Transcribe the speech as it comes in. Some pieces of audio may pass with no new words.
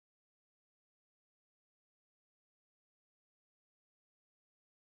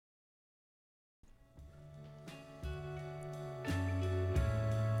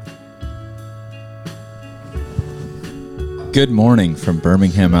Good morning from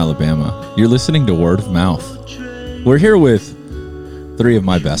Birmingham, Alabama. You're listening to Word of Mouth. We're here with three of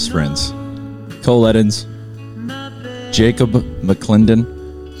my best friends, Cole Eddins, Jacob Mclendon,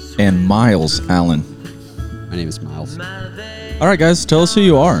 and Miles Allen. My name is Miles. All right, guys, tell us who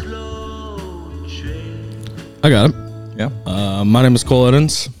you are. I got it. Yeah. My name is Cole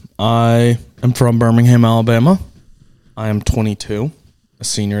Eddins. I am from Birmingham, Alabama. I am 22, a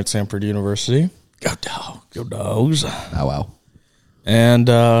senior at Samford University. Go Dogs. Go Dogs. Oh, wow. And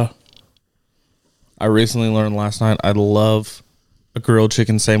I recently learned last night I love a grilled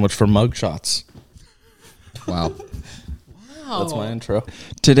chicken sandwich for mug shots. Wow. That's my intro.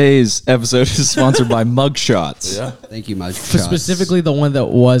 Today's episode is sponsored by Mug Shots. Yeah. Thank you, Mug Shots. Specifically the one that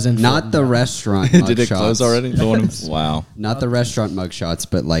wasn't. Not the restaurant Mug Did it Shots. close already? The one wow. Not the restaurant Mug Shots,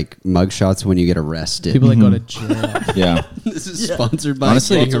 but like Mug Shots when you get arrested. People that go to jail. Yeah. This is sponsored by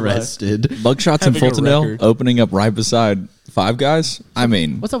Honestly, getting arrested. Mug Shots in Having a Fultondale record. opening up right beside Five Guys. I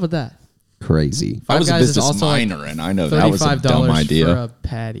mean, What's up with that? Crazy. I was a Guys is business also like minor, and I know that was a $35 dumb idea. for a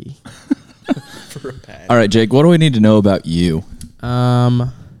patty. All right, Jake, what do we need to know about you?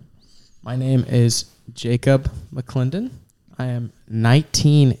 My name is Jacob Mclendon. I am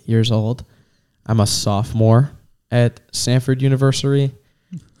 19 years old. I'm a sophomore at Samford University,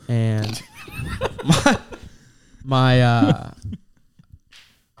 and my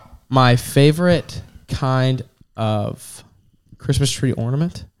favorite kind of Christmas tree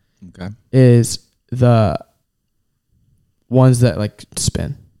ornament Okay. is the ones that like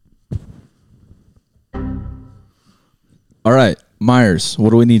spin. All right, Myers, what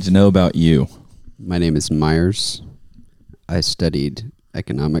do we need to know about you? My name is Myers. I studied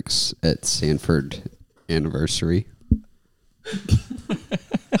economics at Sanford Anniversary.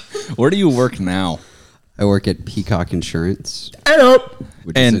 Where do you work now? I work at Peacock Insurance.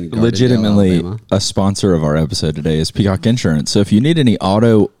 Which is in And Gardendale, legitimately, Alabama. a sponsor of our episode today is Peacock Insurance. So if you need any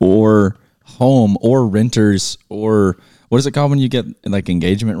auto or home or renters or what is it called when you get like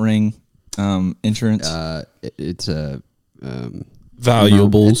engagement ring insurance? It's a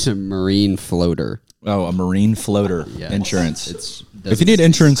Valuables. It's a marine floater. A marine floater Yeah, insurance. It's If you need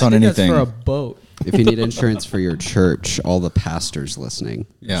insurance on anything, That's for a boat. if you need insurance for your church, all the pastors listening.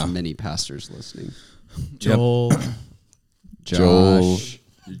 Yeah. There's many pastors listening. Joel. Joel, Josh.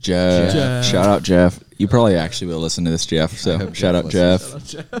 Jeff. Jeff. Shout out Jeff. You probably actually will listen to this, Jeff. So hope shout Jeff out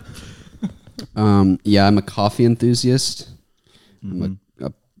Jeff. Yeah, I'm a coffee enthusiast. I'm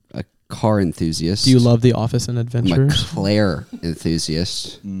a car enthusiast. Do you love The Office and I'm a Adventures? Claire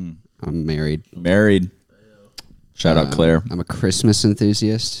enthusiast. I'm married. Married. Shout out Claire. I'm a Christmas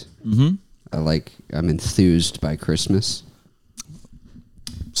enthusiast. Mm-hmm. I'm enthused by Christmas.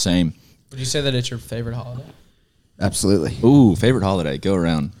 Same. Would you say that it's your favorite holiday? Absolutely. Ooh, favorite holiday. Go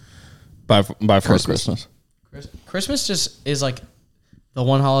around. By far Christmas. Christmas. Christmas just is like the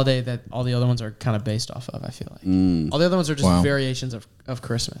one holiday that all the other ones are kind of based off of, I feel like. All the other ones are just Wow. variations of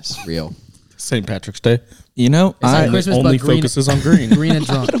Christmas. Real. St. Patrick's Day. You know, It's like I Christmas, only but green, focuses on green. green and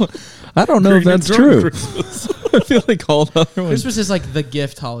drunk. I don't know if Green and that's drunk true. Christmas. I feel like all the other ones. Christmas is like the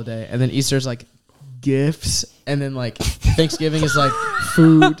gift holiday, and then Easter's like gifts, and then like Thanksgiving is like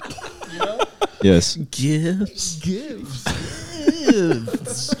food. Yes. Gifts.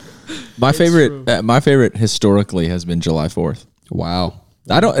 My favorite historically has been July 4th. Wow.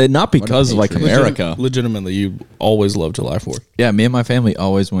 I don't not because of like patriot. America. Legitimately, you always love July 4th. Yeah, me and my family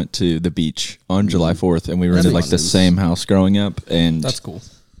always went to the beach on July 4th, and we rented like the makes sense. same house growing up. And That's cool.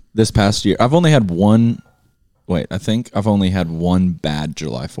 this past year, I've only had one. Wait, I think I've only had one bad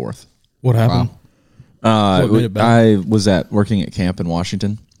July 4th. What happened? What made it bad? I was working at camp in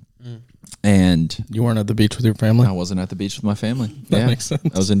Washington, and You weren't at the beach with your family? I wasn't at the beach with my family. That makes sense.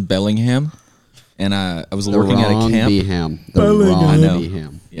 I was in Bellingham, and I was The working at a wrong camp. Beham. The I wrong know.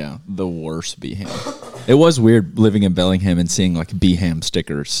 Beham. Yeah, the worst Beham. It was weird living in Bellingham and seeing like Beham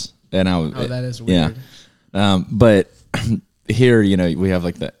stickers, and I was. Oh, that is weird. Yeah, but here, we have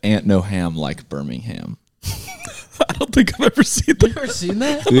like the Ain't No Ham like Birmingham. I don't think I've ever seen You that. ever seen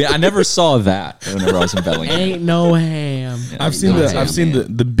that? I never saw that whenever I was in Bellingham. Ain't no ham. I've seen No the ham. I've seen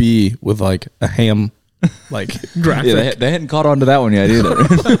the bee with like a ham like graphic. Yeah, they hadn't caught on to that one yet either.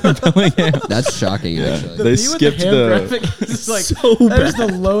 Bellingham. That's shocking, actually. They bee with skipped the ham the. graphic is like So that is the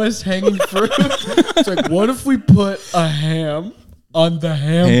lowest hanging fruit. It's like, what if we put a ham on the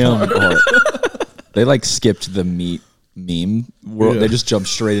ham Ham part? part. They like skipped the meat meme world. Yeah. They just jumped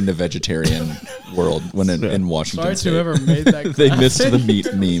straight into vegetarian world when in Washington Sorry to State. whoever made that. They graphic. missed the meat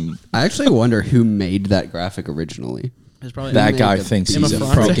meme. I actually wonder who made that graphic originally. It's probably That guy Emma thinks he's a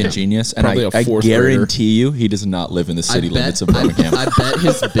Franze. freaking genius, and Probably a I fourth grader. guarantee you he does not live in the city limits of Birmingham. I bet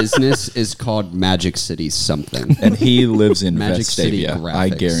his business is called Magic City something. And he lives in Magic City Vestavia. I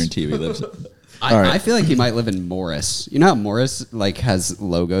Graphics. guarantee you he lives. I feel like he might live in Morris. You know how Morris like has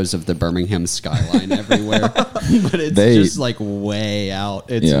logos of the Birmingham skyline everywhere, but it's just like way out.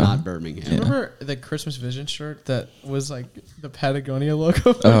 It's Yeah. not Birmingham. Remember the Christmas Vision shirt that was like the Patagonia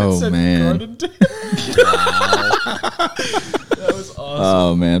logo? Oh, It said man. Gardendale. That was awesome.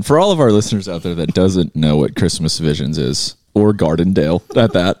 Oh man! For all of our listeners out there that doesn't know what Christmas Visions is, or Gardendale,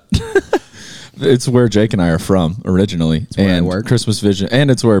 at that, it's where Jake and I are from originally, where I and work. Christmas Vision, and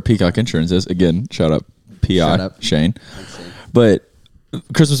it's where Peacock Insurance is. Again, shout out PI Shout out. Shane. But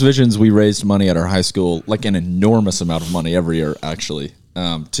Christmas Visions, we raised money at our high school, like an enormous amount of money every year, actually,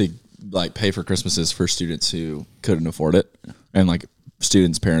 to like pay for Christmases for students who couldn't afford it, and like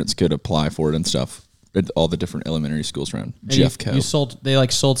students' parents could apply for it and stuff. At all the different elementary schools around And Jeffco. you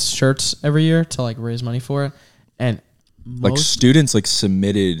sold shirts every year to like raise money for it, and Like students like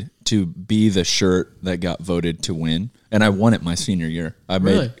submitted to be the shirt that got voted to win, and I won it my senior year. I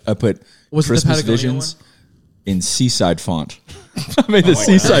Really? put Was it the Christmas Patagonia Visions in Seaside font. I made the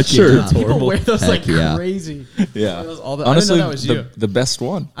Seaside shirt. people wear those Heck like yeah. crazy. Yeah, That was all the- honestly, I didn't know that was you. the best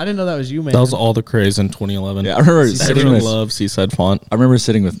one. I didn't know that was you, man. That was all the craze in 2011. Yeah, I remember sitting Everyone with loved Seaside Font. I remember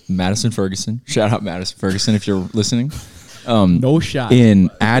sitting with Madison Ferguson. Shout out Madison Ferguson if you're listening. no shot. In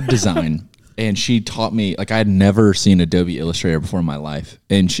ad design, and she taught me, like I had never seen Adobe Illustrator before in my life,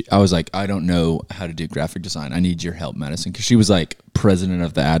 and I was like, I don't know how to do graphic design. I need your help, Madison, because she was like president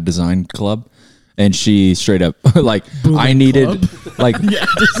of the ad design club, and she straight up like I needed like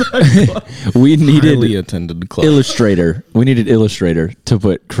we Highly needed attended club. Illustrator. We needed Illustrator to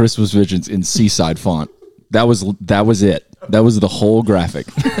put Christmas Visions in Seaside font. That was it. That was the whole graphic.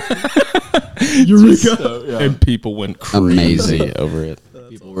 Eureka. And people went Amazing. crazy over it.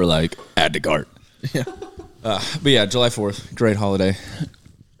 People were like, add to cart. Yeah. But yeah, July 4th, great holiday.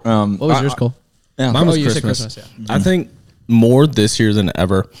 What was yours, Cole? Yeah. Mine was you said Christmas. Christmas, I think more this year than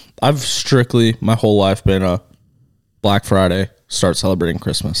ever. I've strictly my whole life been a Black Friday, start celebrating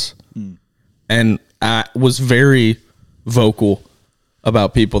Christmas. And I was very vocal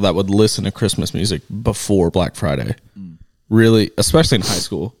about people that would listen to Christmas music before Black Friday. Really, especially in high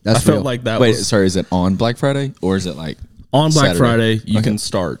school. That's I felt real. like that Wait, was sorry, is it on Black Friday or is it like on Black Saturday? Friday you Okay. can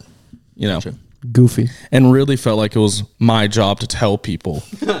start, you know. Gotcha. Goofy. And really felt like it was my job to tell people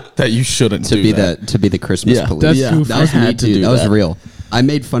that you shouldn't to do be that. to be the Christmas Yeah, police. that's Yeah, goofy. That was I had me to too. do That was that. real. I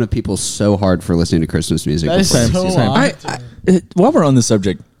made fun of people so hard for listening to Christmas music. That is before. so odd. While we're on the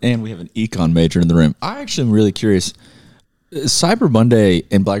subject, and we have an econ major in the room, I actually am really curious. Cyber Monday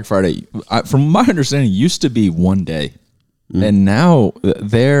and Black Friday, from my understanding, used to be one day, and now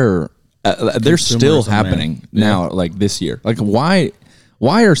they're still Consumerism, happening man. now. Like this year, like why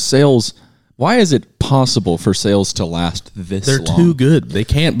are sales? Why is it possible for sales to last this They're long? too good. They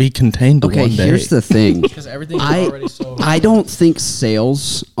can't be contained to Okay, one day. here's the thing. Because everything's already so. I don't think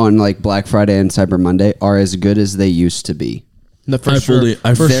sales on like Black Friday and Cyber Monday are as good as they used to be. No, for I sure. fully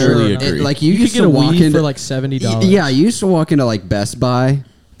For agree. sure. Like you You used could get to a walk Wii into for like $70. Yeah, you used to walk into like Best Buy,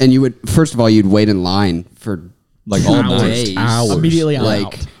 and you would first of all you'd wait in line for Like 2 all night. days, Hours. Immediately I'm like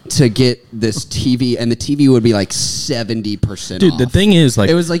out. to get this TV, and the TV would be like 70%. Dude, the thing is, like,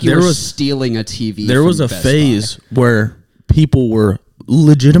 it was like you there were was stealing a TV. there from was a Best phase Buy. where people were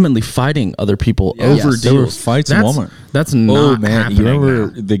legitimately fighting other people over Yes. deals. There were fights in That's- Walmart. That's not Oh man, happening you remember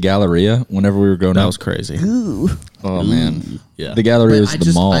now. the Galleria? Whenever we were going That out, was crazy. oh man, Yeah. the Galleria But was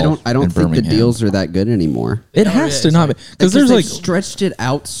the mall. I don't in think the Birmingham. deals are that good anymore. It has to it's not like- be because there's they've like stretched it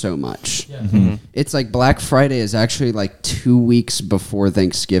out so much. It's like Black Friday is actually like 2 weeks before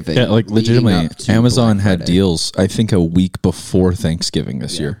Thanksgiving. yeah, like leading legitimately, up to Amazon Black had Friday. deals. I think a week before Thanksgiving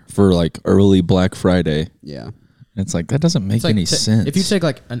this year for like early Black Friday. Yeah. It's like that doesn't make It's like any sense. If you take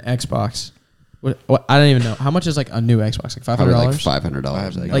like an Xbox, what I don't even know how much is like a new Xbox, like Probably like $500. $500. I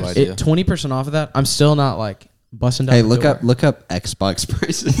have no Like idea. 20% off of that. I'm still not like busting down. Hey, the look door. up Xbox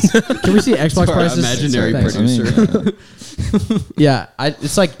prices. Can we see Xbox Our prices? imaginary Thanks. producer. Yeah,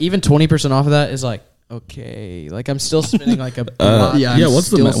 it's like even 20% off of that is like okay. Like I'm still spending like a lot, yeah, yeah, I'm what's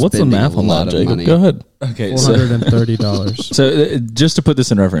the still what's the spending math a on lot that, of Jacob? money. Go ahead. okay, so $430. so just to put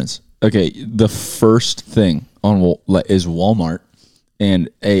this in reference, okay, the first thing on is Walmart, and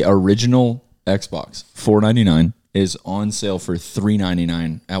a original Xbox $499 is on sale for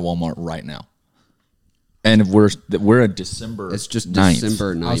 $399 at Walmart right now. And we're at December. It's just 9th.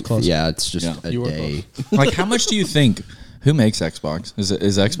 December 9th. close. Yeah, it's just Yeah. a You were day. Like, how much do you think? Who makes Xbox? Is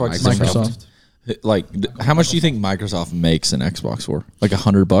Xbox Microsoft. Like, how much do you think Microsoft makes an Xbox for? Like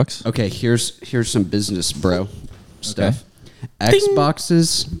 $100? Okay, here's some business, bro. stuff.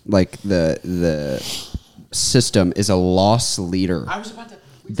 Xboxes, like the system is a loss leader.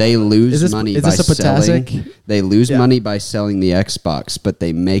 They lose money by selling. They lose money by selling the Xbox, but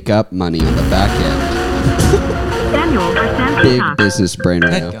they make up money on the back end. Big business brain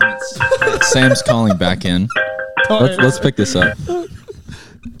right now. Sam's calling back in. Let's pick this up.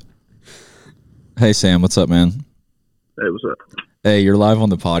 Hey, Sam, what's up, man? Hey, what's up? Hey, you're live on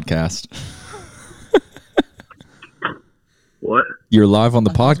the podcast. What? You're live on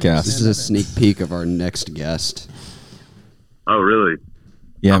the podcast. This is a sneak peek of our next guest. Oh, really?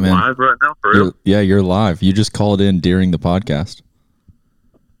 Yeah, I'm man. live right now, for real? You're live. You just called in during the podcast.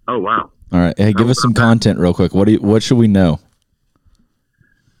 Oh, wow. All right. Hey, give us some content real quick. What should we know?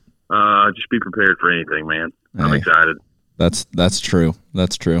 Just be prepared for anything, man. I'm Hey. excited. That's true.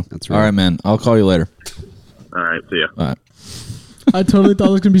 That's true. That's right. All right, man. I'll call you later. All right, see ya. All right. I totally thought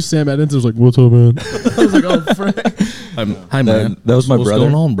it was gonna be Sam Eddins. I was like, "What's up, man?" I was like, "Oh, Frank." Hi, man. That was my What's brother.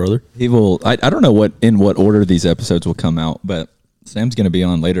 going on, brother? He will. I don't know in what order these episodes will come out, but Sam's going to be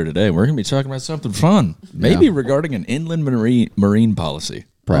on later today. We're going to be talking about something fun, maybe regarding an inland marine policy.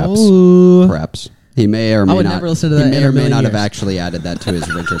 Perhaps. Oh. Perhaps. He may or may I would not. never listen to he that may in a or may million not have years. actually added that to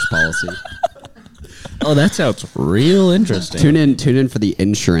his renters policy. Oh, that sounds real interesting. Tune in for the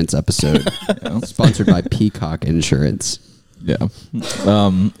insurance episode. Sponsored by Peacock Insurance. Yeah.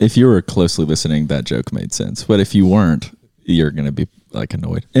 If you were closely listening, that joke made sense. But if you weren't, you're going to be like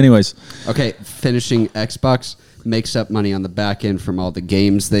annoyed. Anyways. Okay, finishing Xbox makes up money on the back end from all the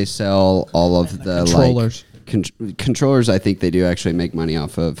games they sell, all of the Controllers. Controllers, I think they do actually make money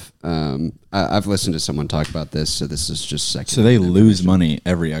off of. I've listened to someone talk about this, so this is just second. So they lose money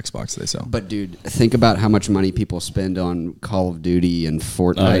every Xbox they sell. But dude, think about how much money people spend on Call of Duty and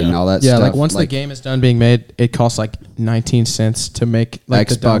Fortnite and all that Yeah, stuff. like once the game is done being made, it costs like 19 cents to make like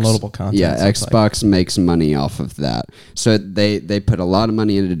the downloadable content. Yeah, So it's Xbox makes money off of that. So they put a lot of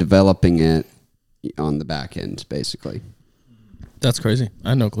money into developing it on the back end, basically. That's crazy. I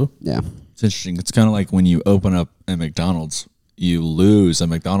had no clue. Yeah. It's interesting. It's kind of like when you open up a McDonald's, you lose a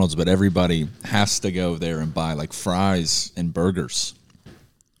McDonald's, but everybody has to go there and buy like fries and burgers.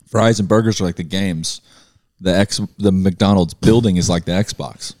 Fries and burgers are like the games. The McDonald's building is like the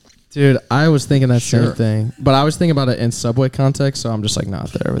Xbox. Dude, I was thinking that same thing, but I was thinking about it in Subway context, so I'm just like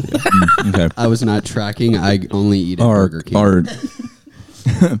not there with you. Okay. I was not tracking. I only eat at Burger King.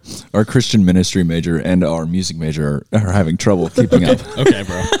 Our Christian ministry major and our music major are having trouble keeping up. Okay,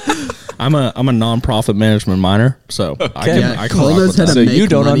 bro. I'm a nonprofit management minor, so I can Cole rock knows with how that. to So make you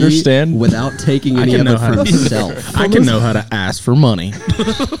don't money understand? without taking any of it for himself. I can know how to ask for money.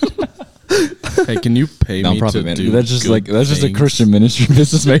 Hey, can you pay me Nonprofit to manager. do That's just good just a things? Christian ministry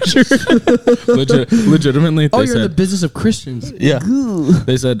business major. Legitimately, they Oh, you're in the said, business of Christians. yeah.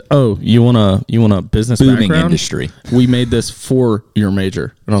 They said, "Oh, you want a business Booming background? industry. We made this for your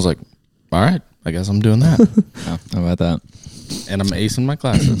major," and I was like, "All right, I guess I'm doing that." Oh, how about that? And I'm acing my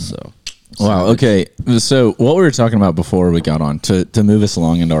classes. So Wow. Okay. So what we were talking about before we got on to move us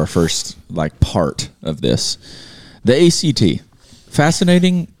along into our first like part of this, the ACT,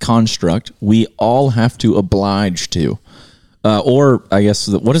 fascinating construct. We all have to oblige to, or I guess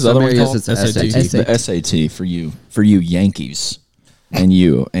what is the other one areas called? it's SAT. The SAT for you Yankees, and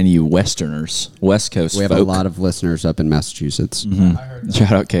you Westerners, West Coast. We have folk. a lot of listeners up in Massachusetts.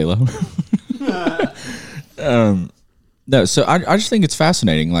 Shout out Kayla. No, so I just think it's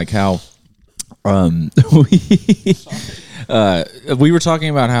fascinating, like how we were talking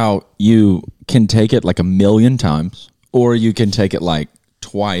about how you can take it like a million times, or you can take it like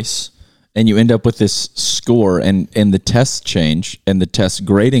twice, and you end up with this score, and the tests change, and the test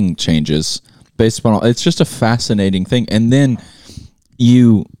grading changes based upon all. It's just a fascinating thing, and then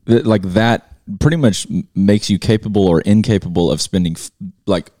you like that pretty much makes you capable or incapable of spending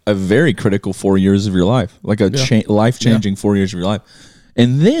like a very critical 4 years of your life, like a life-changing 4 years of your life.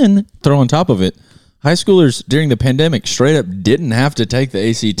 And then throw on top of it, high schoolers during the pandemic straight up didn't have to take the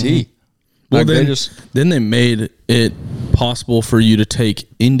ACT. Well, Like then they made it possible for you to take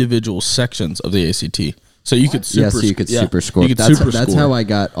individual sections of the ACT. So you could super Yes, you could super score. You could That's super that's score. how I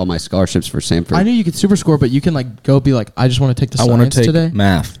got all my scholarships for Sanford. I knew you could super score, but you can like go be like, I just want to take the I want science to take today.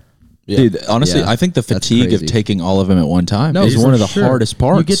 math. Yeah. Dude, honestly, Yeah, I think the that's fatigue of crazy. taking all of them at one time is for one of the sure. hardest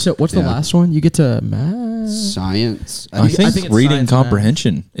parts. You get to what's the Yeah. last one? You get to math, Science. I think it's reading science and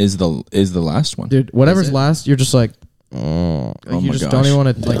comprehension is the last one. dude. Whatever's it? last, you're just like, oh, Oh you my just gosh. don't even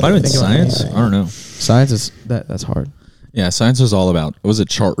want to like. Not even think about science. anything. I don't know. Science is that's hard. Yeah, science was all about. Was it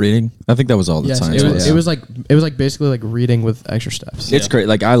chart reading? I think that was all that Yes, science it was. was like basically like reading with extra steps. It's great.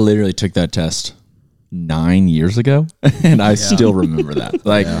 Like I literally took that test 9 years ago, and I still remember that.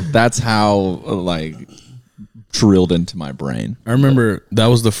 Like that's how like drilled into my brain. I remember that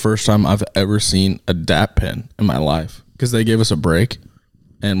was the first time I've ever seen a DAP pen in my life because they gave us a break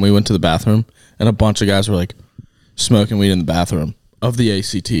and we went to the bathroom and a bunch of guys were like smoking weed in the bathroom of the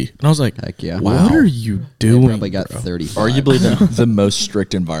ACT. And I was like, heck yeah. What are you doing? They probably got 35. Arguably the most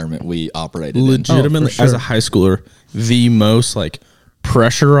strict environment we operated legitimately sure. as a high schooler, the most like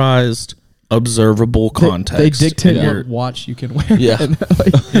pressurized, observable context. They dictate in what watch you can wear. Yeah. in.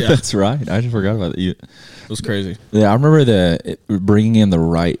 That's right. I just forgot about that. It was crazy. Yeah, I remember bringing in the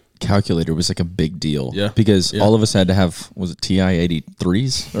right calculator was like a big deal. Yeah. Because all of us had to have, was it TI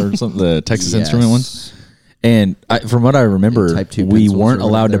 83s or something, the Texas Instrument ones? And from what I remember, Type 2 we pencils weren't or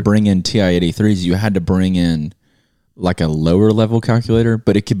allowed to whatever. bring in TI 83s. You had to bring in like a lower level calculator,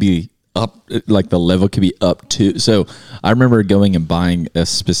 but it could be up, like the level could be up to. So I remember going and buying a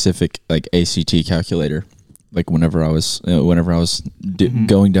specific like ACT calculator, like whenever I was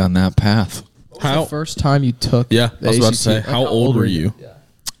going down that path. How the first time you took? Yeah, I was about to ACT? say, Like, how old were you?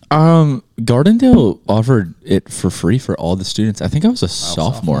 Gardendale offered it for free for all the students. I think I was a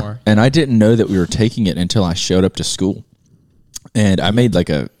sophomore, and I didn't know that we were taking it until I showed up to school. And I made like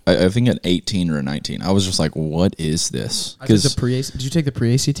I think an 18 or a 19. I was just like, what is this? Did you take the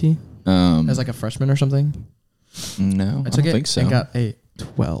pre-ACT as like a freshman or something? No, I took don't think so. and got a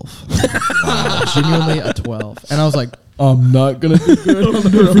 12. Genuinely a 12. And I was like, I'm not going to do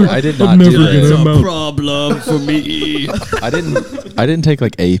good. I did not do that. It's a problem for me. I didn't take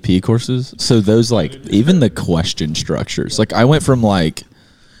like AP courses. So those like even the question structures, like I went from like,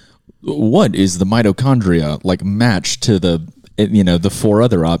 what is the mitochondria like matched to the, the four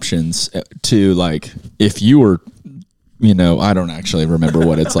other options to like, if you were, I don't actually remember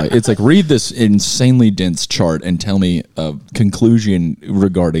what it's like. It's like, read this insanely dense chart and tell me a conclusion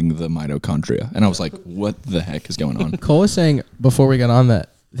regarding the mitochondria. And I was like, what the heck is going on? Cole was saying before we got on that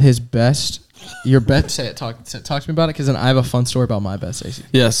your best, talk to me about it, because then I have a fun story about my best ACT.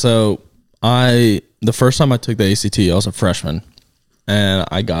 Yeah, so the first time I took the ACT, I was a freshman, and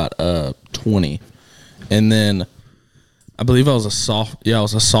I got a 20. And then I believe I was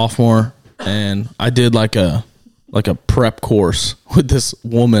a sophomore, and I did like a prep course with this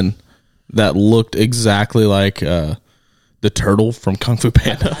woman that looked exactly like the turtle from Kung Fu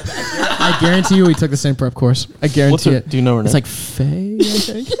Panda. I guarantee you we took the same prep course. I guarantee it. Do you know her name? It's like Faye, I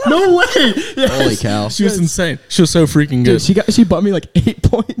think. No way! Yes. Holy cow. She was insane. She was so freaking good. Dude, she bought me like 8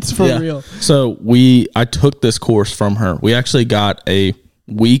 points for real. So I took this course from her. We actually got a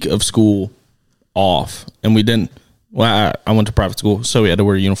week of school off, and we didn't. Well, I went to private school, so we had to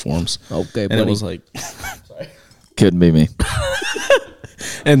wear uniforms. Okay, and buddy. it was like, Couldn't be me.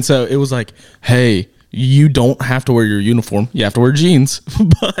 and so it was like, hey, you don't have to wear your uniform. You have to wear jeans,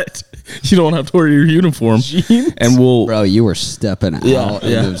 but you don't have to wear your uniform. Jeans? And Bro, you were stepping out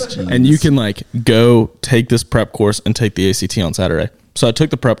in those jeans. And you can like go take this prep course and take the ACT on Saturday. So I took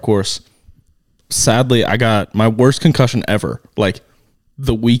the prep course. Sadly, I got my worst concussion ever, like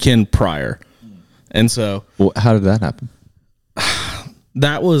the weekend prior. And so, Well, how did that happen?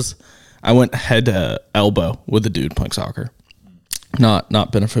 I went head to elbow with a dude playing soccer.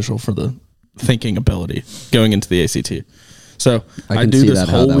 Not beneficial for the thinking ability going into the ACT. So I do this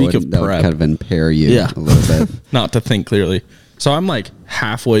whole week of that would prep. kind of impair you a little bit. Not to think clearly. So I'm like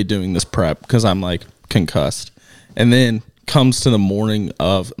halfway doing this prep because I'm like concussed. And then comes to the morning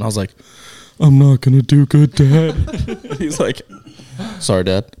of, and I was like, I'm not going to do good, Dad. He's like, sorry,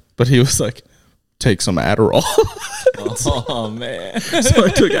 Dad. But he was like, take some Adderall. Oh, man. So I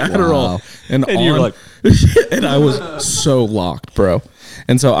took Adderall. Wow. And you're like, and I was so locked, bro.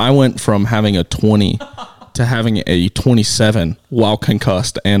 And so I went from having a 20 to having a 27 while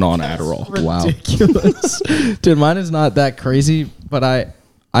concussed and on Adderall. Wow. Ridiculous. Dude, mine is not that crazy, but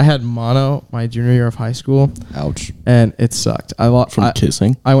I had mono my junior year of high school. Ouch. And it sucked. From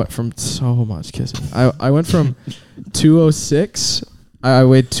kissing? I went from so much kissing. I went from 206. I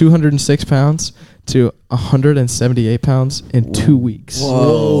weighed 206 pounds to 178 pounds in 2 weeks.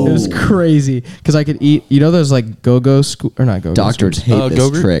 Whoa. It was crazy because I could eat. You know, those like go-go school or not go-go. Doctors hate this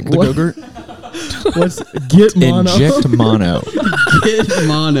Go-Gurt? trick. The What? Go-Gurt? What's get mono? Inject mono. Get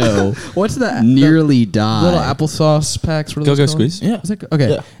mono. What's that? Nearly die. Little applesauce packs. What are Go those Go called? Squeeze? Yeah. Is that,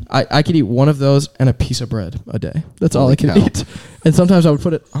 okay. Yeah. I could eat one of those and a piece of bread a day. That's all Holy I could cow. eat. And sometimes I would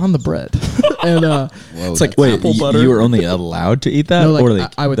put it on the bread. And Whoa, It's like, that's- wait, Apple butter. you were only allowed to eat that? no, like, or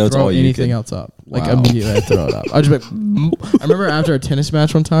like I would that's throw all you anything could- else up. Like Wow. immediately I'd throw it up. I'd just be like, I remember after a tennis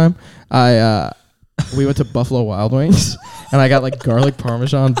match one time, I we went to Buffalo Wild Wings, and I got like garlic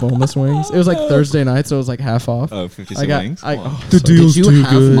parmesan boneless wings. It was like Thursday night, so it was like half off. Oh, 50 I got, wings? Did you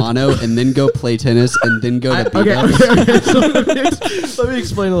have mono and then go play tennis and then go to okay. So let me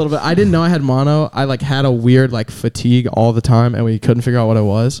explain a little bit. I didn't know I had mono. I like had a weird like fatigue all the time, and we couldn't figure out what it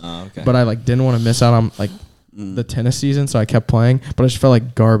was. Okay. But I like didn't want to miss out on like the tennis season, so I kept playing. But I just felt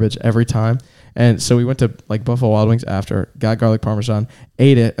like garbage every time. And so we went to like Buffalo Wild Wings after, got garlic parmesan,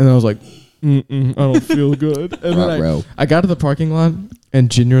 ate it, and then I was like, I don't feel good. And then I got to the parking lot and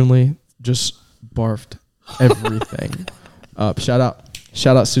genuinely just barfed everything up. Shout out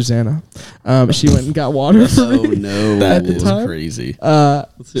Susanna. She went and got water for me. Oh no, that is crazy.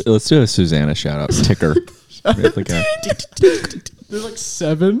 Let's do a Susanna shout out ticker. There's like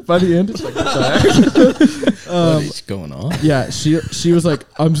 7 by the end. It's like what is going on? Yeah, she was like,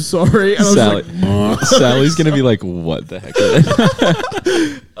 I'm sorry. And Sally, I was like, Sally's gonna be like, what the heck are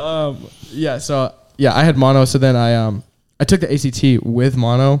they? yeah, so yeah, I had mono, so then I took the ACT with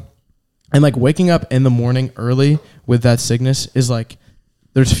mono, and like waking up in the morning early with that sickness is like,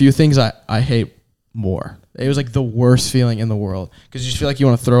 there's few things I hate more. It was like the worst feeling in the world because you just feel like you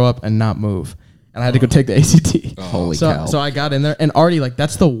want to throw up and not move. And I had to go take the ACT. Holy cow. So I got in there and already like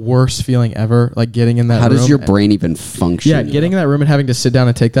that's the worst feeling ever. Like getting in that room. How does your brain even function? Yeah, getting in that room and having to sit down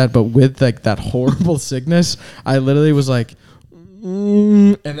and take that, but with like that horrible sickness, I literally was like,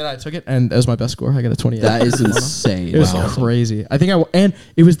 and then I took it and that was my best score. I got a 28. That is insane. It was crazy. I think and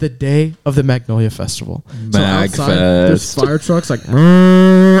it was the day of the Magnolia Festival. So outside, there's fire trucks like,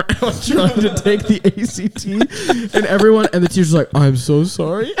 I was trying to take the ACT and everyone, and the teacher's like, I'm so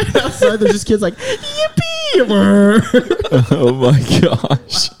sorry. And outside, there's just kids like, yippee. Oh my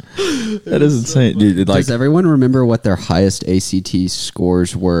gosh. That is insane, dude. Like, does everyone remember what their highest ACT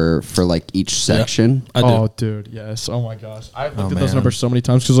scores were for like each section? I do. Oh, dude, yes. Oh my gosh, I've looked at those numbers so many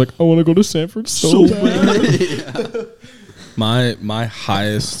times because like I want to go to Sanford so bad. My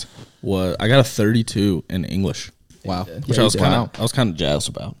highest was I got a 32 in English. Wow, Which I was kind of jazzed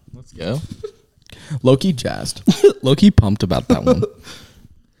about. let's go. Low-key jazzed. Low-key pumped about that one.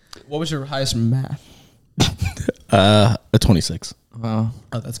 What was your highest math? A 26. Wow.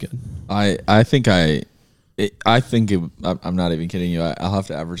 Oh, that's good. I think I'm not even kidding you. I'll have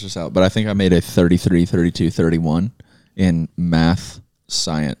to average this out, but I think I made a 33, 32, 31 in math,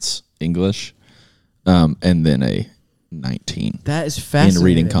 science, English, and then a 19. That is fascinating. In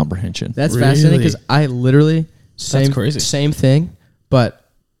reading comprehension. That's fascinating because I literally crazy. Same thing, but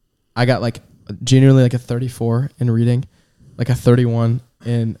I got like genuinely like a 34 in reading, like a 31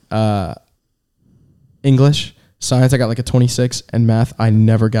 in English. Science, I got like a 26, and math, I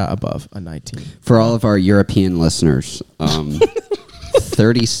never got above a 19. For all of our European listeners,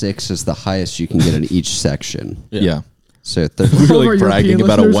 36 is the highest you can get in each section. Yeah. So We're like bragging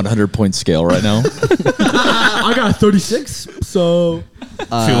about a 100-point scale right now. I got a 36, so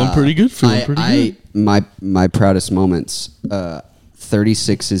Feeling pretty good. Good. My proudest moments.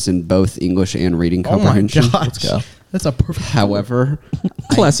 36 is in both English and reading comprehension. Oh my gosh. Let's go. That's a perfect. However,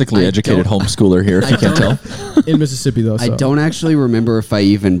 Classically educated homeschooler here, if you can't tell. In Mississippi, though. So. I don't actually remember if I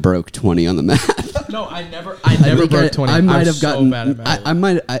even broke 20 on the math. No, I never broke 20. I might have gotten. So bad at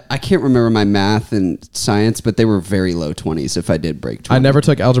math. I can't remember my math and science, but they were very low 20s. If I did break 20, I never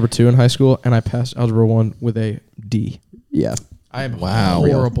took algebra 2 in high school, and I passed algebra 1 with a D. Yeah. I am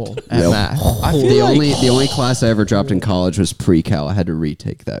horrible at math. The only class I ever dropped in college was pre-cal. I had to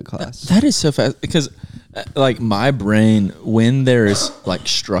retake that class. That is so fast because, like, my brain, when there is like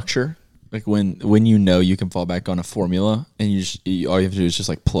structure, like when you can fall back on a formula and all you have to do is just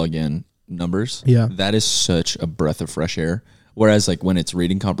like plug in numbers. Yeah, that is such a breath of fresh air. Whereas like when it's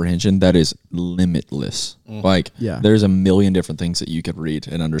reading comprehension, that is limitless. Like there's a million different things that you could read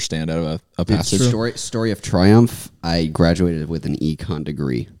and understand out of a passage. Story of triumph. I graduated with an econ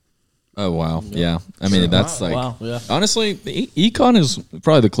degree. Oh wow, yeah. I mean that's honestly, econ is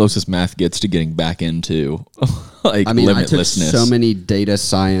probably the closest math gets to getting back into like limitlessness. I took so many data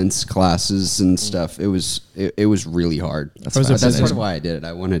science classes and stuff. It was really hard. That's part of why I did it.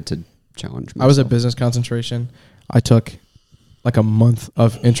 I wanted to challenge myself. I was at business concentration. I took like a month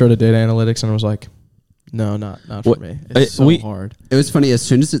of intro to data analytics and I was like, no, not for me. It's so hard. It was funny. As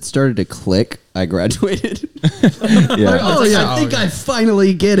soon as it started to click, I graduated. I think I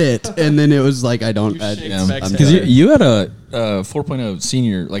finally get it. And then it was like, I don't. Because you had a 4.0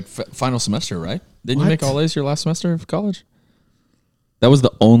 senior, like final semester, right? Didn't you make all A's your last semester of college? That was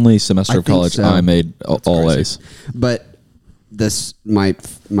the only semester of college I made all A's. But my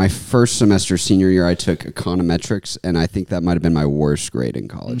first semester senior year, I took econometrics, and I think that might have been my worst grade in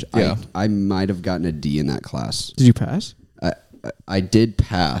college. I might have gotten a D in that class. Did you pass? I did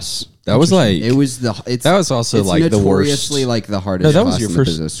pass, That was like it was the. That was also it's like the worst. Notoriously like the hardest. No, that was class your in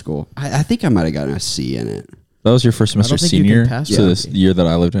first the business school. I think I might have gotten a C in it. That was your first semester think you can senior. pass So that. this year that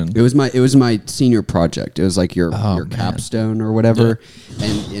I lived in. It was my senior project. It was like your man. capstone or whatever.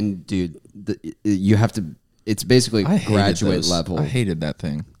 And dude, you have to. It's basically I hated graduate those. level. I hated that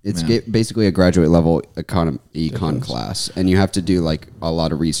thing. It's man. basically a graduate level econ class, and you have to do like a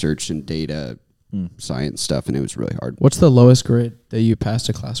lot of research and data science stuff, and it was really hard. What's the lowest grade that you passed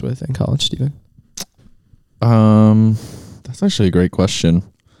a class with in college, Steven? That's actually a great question.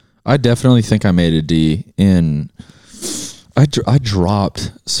 I definitely think I made a D in. I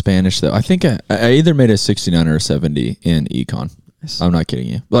dropped Spanish though. I think I either made a 69 or a 70 in econ. I'm not kidding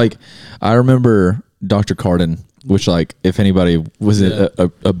you. Like I remember Dr. Cardin, which like if anybody was a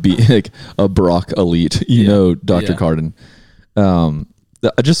Brock elite, you know Dr. Cardin.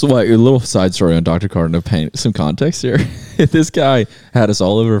 Just like a little side story on Dr. Cardin to paint some context here. This guy had us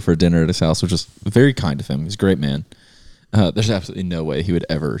all over for dinner at his house, which was very kind of him. He's a great man. There's absolutely no way he would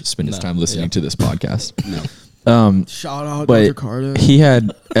ever spend his time listening to this podcast. No. Shout out But Dr. Carter. he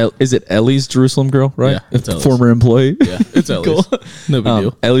had, is it Ellie's Jerusalem Grill, right? Yeah, it's Ellie's. Former employee. Yeah, it's Ellie's. No big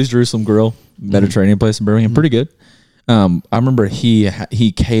deal. Ellie's Jerusalem Grill, Mediterranean place in Birmingham, pretty good. I remember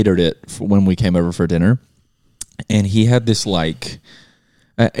he catered it when we came over for dinner, and he had this like,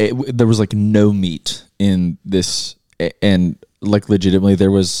 there was like no meat in this, and like legitimately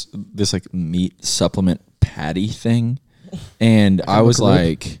there was this like meat supplement patty thing, and I was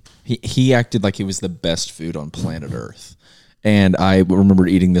like, he acted like it was the best food on planet Earth, and I remember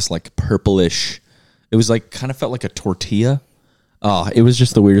eating this like purplish, it was like kind of felt like a tortilla. It was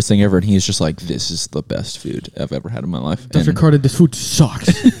just the weirdest thing ever, and he's just like, this is the best food I've ever had in my life. Dr. Carter, this food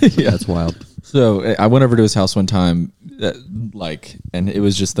sucks. Yeah, that's wild. So I went over to his house one time, and it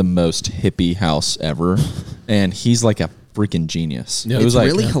was just the most hippie house ever. And he's like a freaking genius. Yeah. It was It's like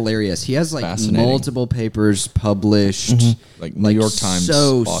really hilarious. He has like fascinating. multiple papers published, like New York Times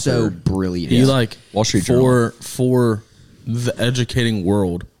so author. brilliant. He like Wall Street for the educating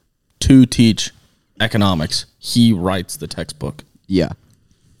world to teach economics. He writes the textbook. Yeah,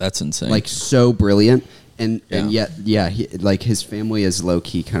 That's insane. like so brilliant, and yet he, like his family is low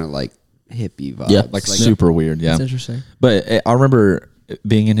key kind of like hippie vibes. Yeah, like super weird. Yeah, That's interesting. But I remember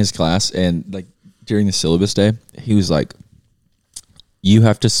being in his class, and like during the syllabus day, he was like, you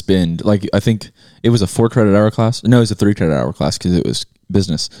have to spend, like, I think it was a 4 credit hour class. No, it was a 3 credit hour class because it was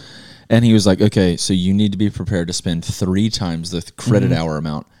business. And he was like, okay, so you need to be prepared to spend 3 times the credit hour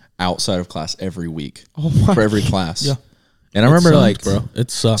amount outside of class every week for every class. Yeah. And I remember like, bro,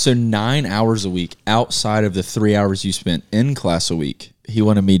 it sucks. so 9 hours a week outside of the 3 hours you spent in class a week, he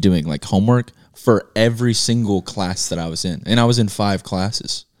wanted me doing like homework for every single class that I was in. And I was in 5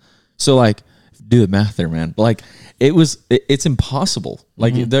 classes. So like, do the math there, man. Like it's impossible.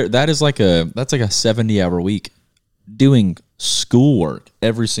 Like that's like a 70-hour week doing schoolwork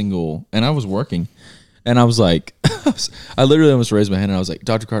every single, and I was working, and I was like, I literally almost raised my hand and I was like,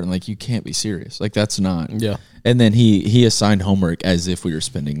 Dr. Carton, like, you can't be serious. Like, that's not. Yeah. And then he assigned homework as if we were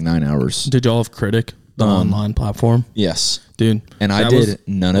spending 9 hours. Did y'all have Critic, the online platform? Yes. Dude. And I did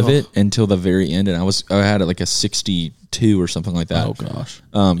none of it until the very end, and I had like a 62 or something like that. Oh gosh.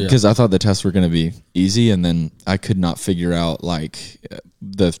 Because I thought the tests were going to be easy, and then I could not figure out like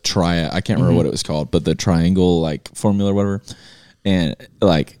the I can't remember what it was called, but the triangle like formula or whatever. And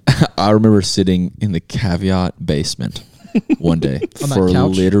like I remember sitting in the caveat basement one day for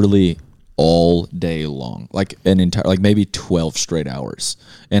literally all day long, like an entire, like maybe 12 straight hours.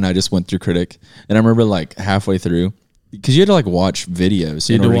 And I just went through Critic, and I remember like halfway through, because you had to like watch videos.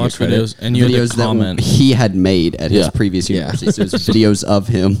 You had to watch videos, and you had to comment. That he had made at his previous university. So it was videos of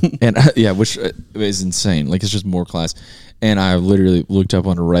him. And which is insane. Like, it's just more class. And I literally looked up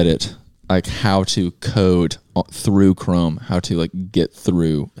on Reddit, like how to code through Chrome, how to like get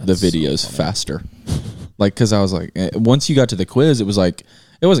through the videos faster. Like, because I was like, once you got to the quiz, it was like,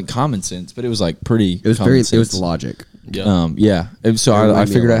 it wasn't common sense, but it was like pretty. It was common sense. It was logic. Yeah. And so I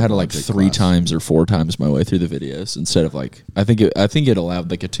figured I had to like 3 times or 4 times my way through the videos instead of like, I think it allowed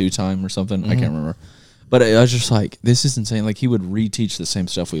like a 2 time or something. I can't remember. But I was just like, this is insane. Like, he would reteach the same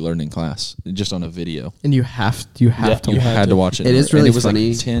stuff we learned in class just on a video. And you had to watch it. It is really it was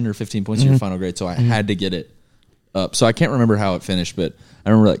funny. like 10 or 15 points in your final grade, so I had to get it up. So I can't remember how it finished, but I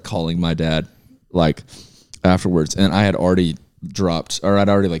remember like calling my dad like afterwards, and I had already dropped, or I'd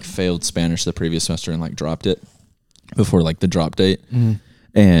already like failed Spanish the previous semester and like dropped it before like the drop date.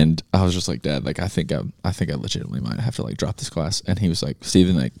 And I was just like, Dad, like I think I legitimately might have to like drop this class. And he was like,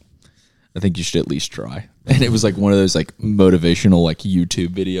 Steven, like, I think you should at least try. And it was like one of those like motivational like YouTube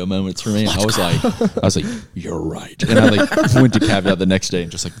video moments for me. I was like, you're right. And I like went to caveat the next day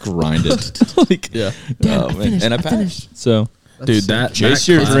and just like grinded. Like, Dad, I finished, and I passed. So, Dude, that chase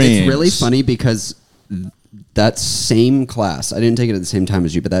your It's dreams. really funny because that same class, I didn't take it at the same time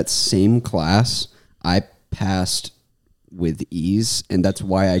as you, but that same class, I passed with ease, and that's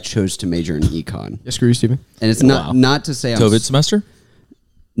why I chose to major in econ. Yeah, screw you, Steven. And it's not to say COVID semester?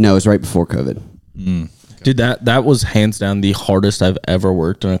 No, it was right before COVID. Dude, that was hands down the hardest I've ever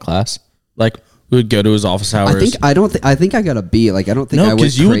worked in a class. Like, we would go to his office hours. I think I got a B. Like, I don't think I No, went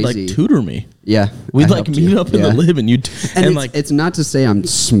because crazy. you would like tutor me. Yeah, We'd I like helped meet you. up in Yeah. the lib, and you'd And like, it's not to say I'm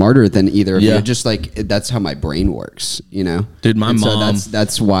smarter than either of Yeah. you. Just like that's how my brain works, you know. Dude, my And mom- So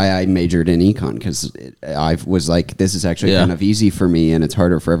that's why I majored in econ because I was like, this is actually Yeah. kind of easy for me, and it's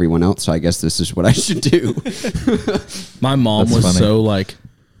harder for everyone else. So I guess this is what I should do. my mom That's was funny. so like,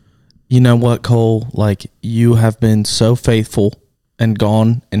 you know what, Cole? Like, you have been so faithful and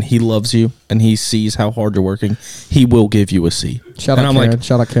gone, and he loves you, and he sees how hard you're working. He will give you a C. Shout and out I'm Karen. like,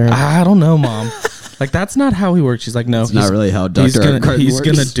 Shout out Karen. I don't know, Mom. Like, that's not how he works. She's like, no, It's not really how he's Dr. gonna, Carton he's works.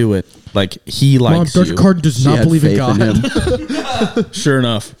 gonna do it. Like, he likes you. does She had faith in him. Sure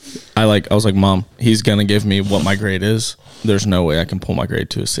enough, I was like, Mom, he's gonna give me what my grade is. There's no way I can pull my grade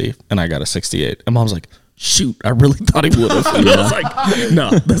to a C, and I got a 68. And Mom's like, shoot, I really thought he would have. And I was like,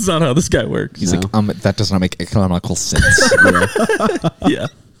 no, that's not how this guy works. He's No. like, that does not make economical sense. Yeah.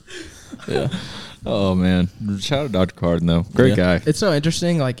 Yeah. Oh man, shout out Dr. Carden though, great Yeah. guy. It's so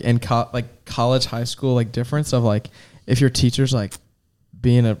interesting, like in college, high school, like difference of like if your teacher's like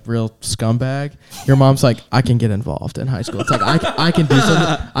being a real scumbag, your mom's like, I can get involved in high school. It's like I can do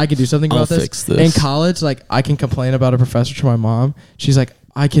something. I can do something I'll about this. fix this. In college, like I can complain about a professor to my mom. She's like,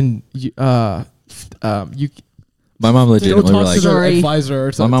 I can. You My mom go legitimately talk like, to their Sorry. advisor or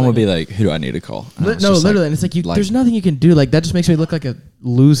my something. mom would It's be like, who do I need to call? And I like, was no, just literally, like, and it's like, there's nothing you can do. Like that just makes me look like a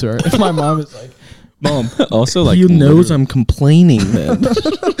loser. If my mom is like, Mom, also like he knows literally- I'm complaining then.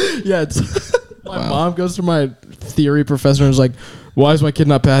 yeah, it's my mom goes to my theory professor and is like, why is my kid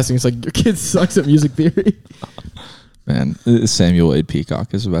not passing? It's like, your kid sucks at music theory. Man, Samuel A.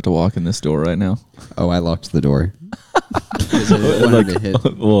 Peacock is about to walk in this door right now. Oh, I locked the door. I wanted to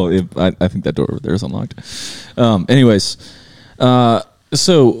hit. Well, I think that door over there is unlocked. Anyways,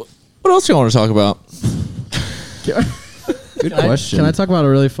 so what else do you want to talk about? Good question. Can I talk about a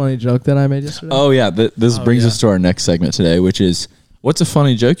really funny joke that I made yesterday? Oh yeah, this brings yeah. us to our next segment today, which is what's a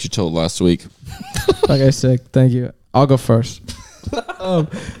funny joke you told last week? Like I said, thank you. I'll go first.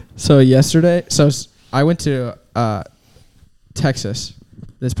 So yesterday, I went to Texas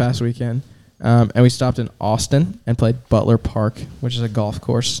this past weekend, and we stopped in Austin and played Butler Park, which is a golf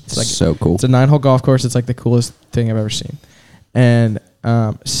course. It's like So cool. It's a 9-hole golf course. It's like the coolest thing I've ever seen. And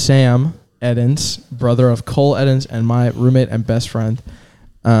Sam Eddins, brother of Cole Eddins and my roommate and best friend,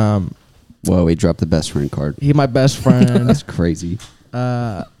 Whoa, we dropped the best friend card. he my best friend. That's crazy.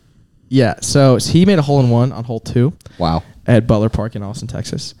 Yeah, so he made a hole-in-one on hole 2 Wow. at Butler Park in Austin,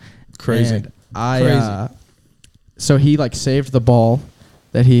 Texas. Crazy. And so he like saved the ball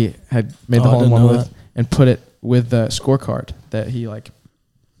that he had made the Oh, I hole in didn't one know with that. and put it with the scorecard that he like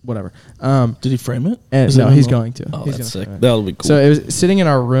whatever. Did he frame it? And Is no, it he's in the- going to. Oh, He's that's gonna sick. frame it. That'll be cool. So it was sitting in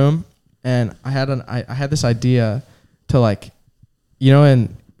our room, and I had this idea to like, you know,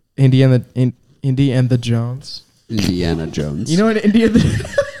 in Indy and the Jones. Indiana Jones. You know, in Indy and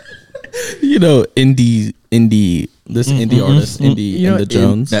the you know, indie, this indie artist, Indie You know, and the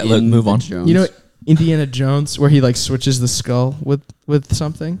Jones. Yeah, let- move on. Jones. you know Indiana Jones, where he like switches the skull with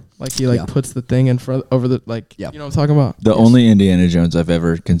something, like he like Yeah. puts the thing in front over the like. Yeah. You know what I'm talking about? The only Indiana Jones I've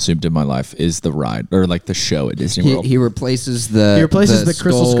ever consumed in my life is the ride or like the show at Disney World. He replaces the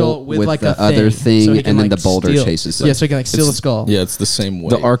crystal skull with like the a other thing, so he thing, can, and then like, the boulder steal. chases. Yeah, so he can like steal the skull. Yeah, it's the same way.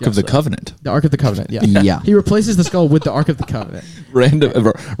 the Ark of the So- Covenant. The Ark of the Covenant. Yeah. Yeah. He replaces the skull with the Ark of the Covenant.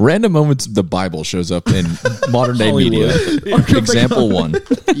 Random moments the Bible shows up in modern day media. Hollywood. Example 1.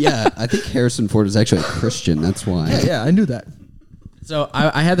 Yeah, I think Harrison Ford is actually a Christian. That's why. Yeah, I knew that. So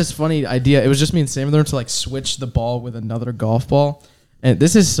I had this funny idea. It was just me and Sam there to like switch the ball with another golf ball. And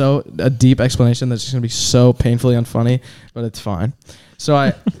this is so a deep explanation that's just gonna be so painfully unfunny, but it's fine. So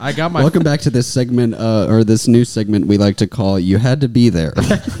I got my Welcome back to this segment, or this new segment we like to call "You Had to Be There."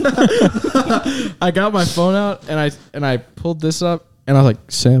 I got my phone out and I pulled this up and I was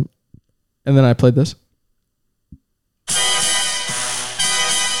like, Sam, and then I played this.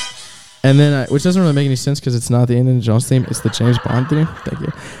 And then which doesn't really make any sense because it's not the Indiana Jones theme, it's the James Bond theme. Thank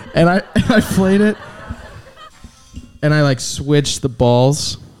you. And I played it and I like switched the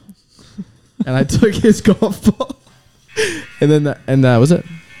balls and I took his golf ball and that was it.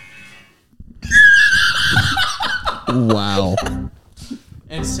 Wow.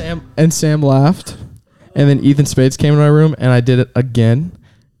 And Sam laughed, and then Ethan Spades came in my room, and I did it again,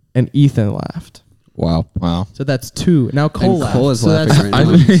 and Ethan laughed. Wow. So that's 2. Now Cole laughed. Cole is so laughing right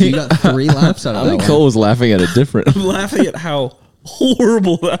now. So you got 3 laughs out of I that think one. Cole was laughing at a different. I'm laughing at how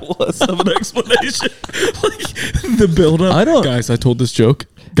horrible that was of an explanation. Like the build up. I don't- Guys, I told this joke.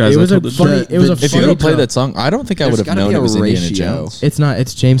 Guys, It was I a told this funny. joke. It was a If you funny don't play joke. that song, I don't think I would have gotta known be it a was Indiana ratio. Jones. It's not.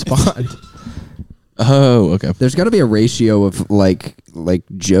 It's James Bond. Oh, okay. There's got to be a ratio of like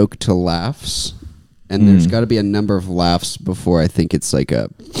joke to laughs, and there's got to be a number of laughs before I think it's like a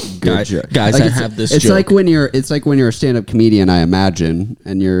good joke. Guys, like I it's, have this It's joke. like when you're a stand-up comedian, I imagine,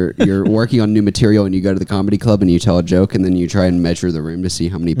 and you're working on new material, and you go to the comedy club and you tell a joke, and then you try and measure the room to see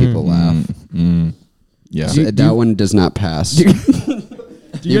how many people laugh. Yeah. So that one does not pass. Do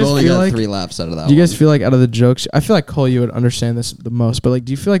you You've guys only feel got like? 3 laughs out of that. Do you guys one. feel like out of the jokes? I feel like Cole, you would understand this the most. But like,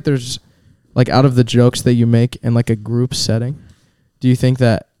 do you feel like there's like out of the jokes that you make in like a group setting, do you think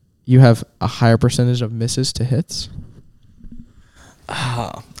that you have a higher percentage of misses to hits?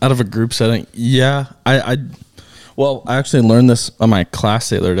 Out of a group setting, yeah. I actually learned this on my class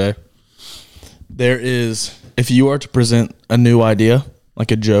the other day. There is, if you are to present a new idea,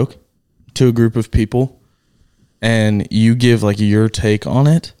 like a joke, to a group of people, and you give like your take on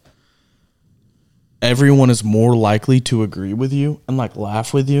it, everyone is more likely to agree with you and like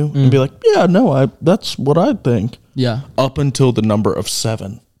laugh with you and be like, yeah, no, that's what I think. Yeah. Up until the number of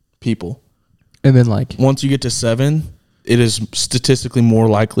 7 people. And then like Once you get to 7, it is statistically more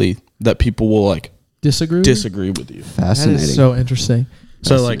likely that people will like disagree. disagree with you. That Fascinating. is so interesting.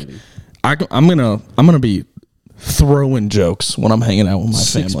 So like, I'm gonna be throwing jokes when I'm hanging out with my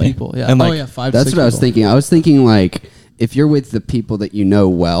 6 family. people. Yeah. And like, 5. That's 6 what I was people. thinking. I was thinking like if you're with the people that you know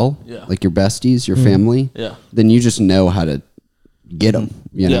well, Yeah. like your besties, your family, Yeah. then you just know how to get them.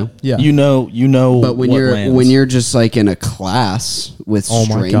 You know. Yeah. you know. But when what you're lands. when you're just like in a class with Oh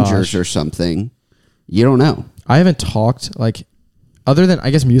my strangers gosh. or something, you don't know. I haven't talked like, other than I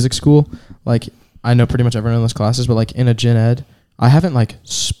guess music school. Like I know pretty much everyone in those classes, but like in a gen ed, I haven't like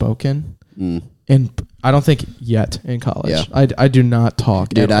spoken. And I don't think yet in college. Yeah. I do not talk.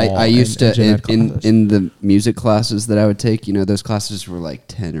 Dude, at all I used in to gen ed classes. in the music classes that I would take. You know, those classes were like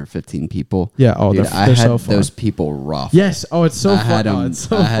 10 or 15 people. Yeah, oh, Dude, they're I had so fun. those people rough. Yes. Oh, it's so I fun. had Oh, them. it's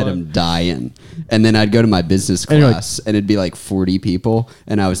so I had fun. them dying, and then I'd go to my business And you're like- class, and it'd be like 40 people,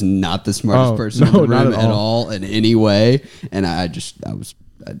 and I was not the smartest Oh, person in no, the not room at at all. all in any way, and I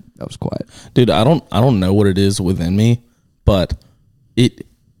was quiet. dude, I don't know what it is within me, but it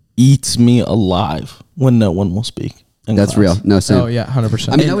eats me alive when no one will speak. in That's class. real. No, same. Oh yeah,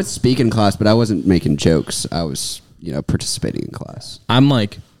 100%. I mean, I would speak in class, but I wasn't making jokes. I was, participating in class. I'm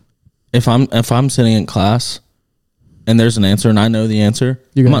like, if I'm sitting in class and there's an answer and I know the answer,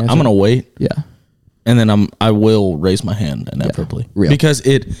 You're I'm gonna gonna answer. wait. Yeah. And then I will raise my hand inevitably real. because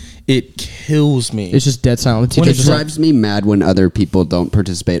it kills me. It's just dead silent. The It teacher's just like, drives me mad when other people don't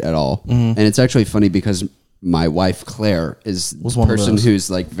participate at all. And it's actually funny because my wife, Claire, is the one of person those. who's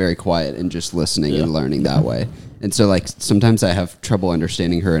like very quiet and just listening and learning that way. And so like sometimes I have trouble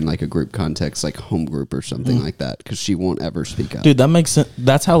understanding her in like a group context, like home group or something like that, because she won't ever speak up. Dude, that makes sense.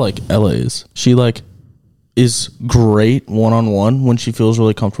 That's how like Ella is. She like is great one-on-one when she feels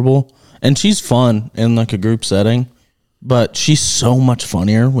really comfortable, and she's fun in like a group setting, but she's so much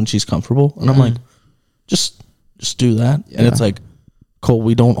funnier when she's comfortable. And I'm like, just do that. And it's like, Cole,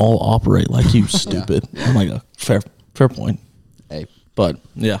 we don't all operate like you, stupid. I'm like, fair point. Hey, But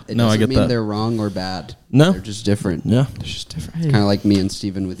yeah, it no, I doesn't get mean that. they're wrong or bad. No. They're just different. Yeah, it's just different. Kind of like me and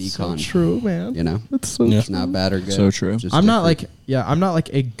Steven with econ. True, man. You know, That's so Yeah. it's not bad or good. So true. Just I'm not different. I'm not like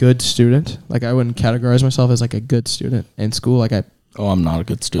a good student. Like I wouldn't categorize myself as like a good student in school. Like I'm not a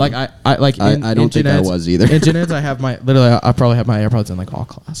good student. I like in, I don't in think gen I eds- was either. In gen eds, I have my I probably have my AirPods in like all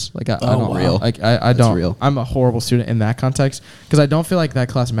class. Like I don't wow. like I don't. real. I'm a horrible student in that context because I don't feel like that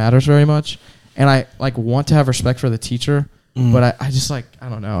class matters very much, and I like want to have respect for the teacher, but I just like I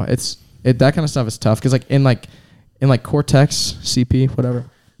don't know. That kind of stuff is tough because like in Cortex CP whatever,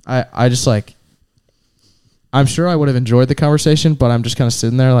 I just like I'm sure I would have enjoyed the conversation, but I'm just kind of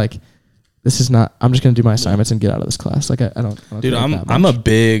sitting there like. This is not. I'm just gonna do my assignments and get out of this class. Like I don't. Dude, feel like that I'm a much.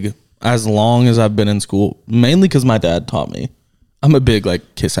 big, as long as I've been in school, mainly because my dad taught me. I'm a big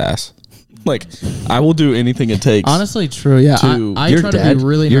like kiss ass. Like I will do anything it takes. Honestly true. Yeah, to- I Your try dad, to be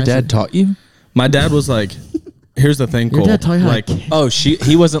really. your nice dad and- taught you? My dad was like, "Here's the thing, Your Cole. dad taught you how like to kiss? Oh,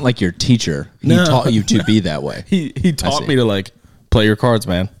 he wasn't like your teacher. He No. taught you to be that way. he taught see. me to like play your cards,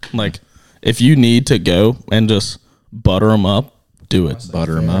 man. Like if you need to go and just butter them up, do it.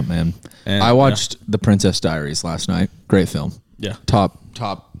 Butter him up, man. And, I watched The Princess Diaries last night. Great film. Yeah. Top.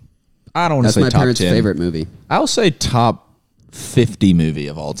 I don't want to That's say my top parents' 10. favorite movie. I'll say top 50 movie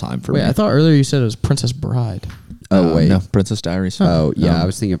of all time for Wait, me. I thought earlier you said it was Princess Bride. Oh, wait. No, Princess Diaries. Oh, yeah. I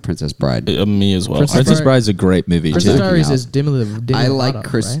was thinking of Princess Bride. Me as well. Princess Bride is a great movie Princess too. Diaries out. is Demi I like Lovato,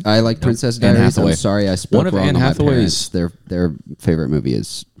 Chris. right? I like Princess Anne Diaries. I'm Hathaway. sorry, I spoke One of wrong Anne on my Hathaway's- parents. Their favorite movie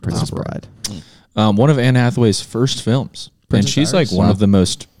is Princess Bride. One of Anne Hathaway's first films, and Princess she's Diaries? like one of the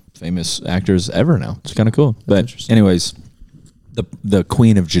most famous actors ever now. It's kind of cool. But interesting. anyways, the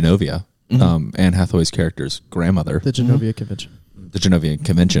Queen of Genovia, Anne Hathaway's character's grandmother, The Genovia Convention. the Genovian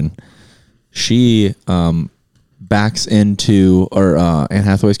Convention, she backs into, or Anne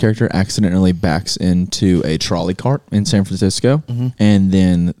Hathaway's character accidentally backs into a trolley cart in San Francisco, and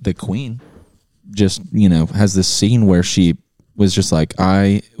then the Queen just has this scene where she was just like,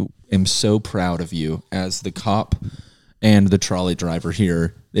 I am so proud of you as the cop and the trolley driver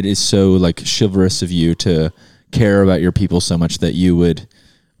here. It is so like chivalrous of you to care about your people so much that you would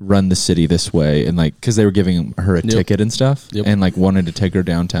run the city this way, and like because they were giving her a ticket and stuff, and like wanted to take her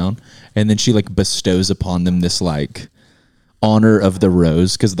downtown, and then she like bestows upon them this like honor of the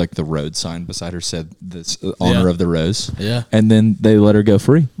rose, because like the road sign beside her said this honor of the rose, and then they let her go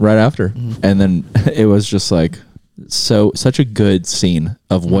free right after, and then it was just like such a good scene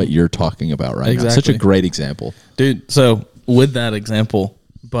of what you're talking about right now. Such a great example, dude. So with that example,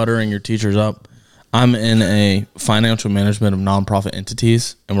 buttering your teachers up, I'm in a financial management of nonprofit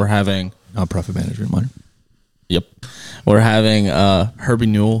entities, and we're having nonprofit management minor. Yep, we're having Herbie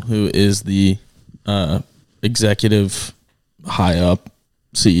Newell, who is the executive high up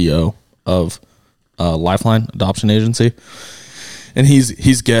CEO of Lifeline Adoption Agency, and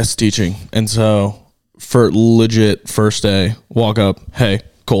he's guest teaching. And so for legit first day, walk up, hey,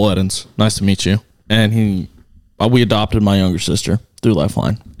 Cole Eddins, nice to meet you. And we adopted my younger sister through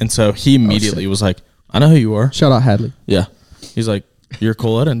Lifeline. And so he immediately was like, I know who you are. Shout out Hadley. Yeah. He's like, you're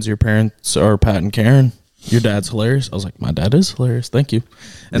Cole Eddins. Your parents are Pat and Karen. Your dad's hilarious. I was like, my dad is hilarious. Thank you.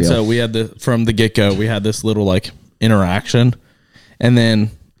 And so we had from the get-go, we had this little like interaction. And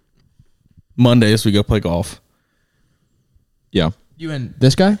then Mondays we go play golf. Yeah. You and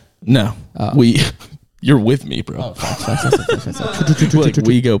this guy? No. You're with me, bro. Like,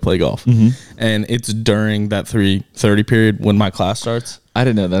 we go play golf. And it's during that 3:30 period when my class starts. I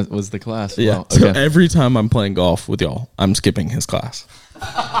didn't know that was the class. Yeah. Wow. So Okay. every time I'm playing golf with y'all, I'm skipping his class.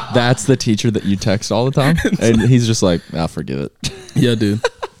 That's the teacher that you text all the time, and he's just like, forgive it. Yeah, dude.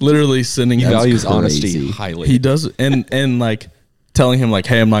 Literally sending He him. values crazy. honesty highly. He does, and like telling him like,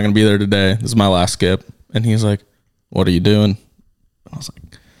 hey, I'm not gonna be there today. This is my last skip. And he's like, what are you doing? And I was like,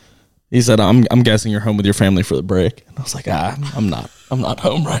 he said, I'm guessing you're home with your family for the break. And I was like, I'm not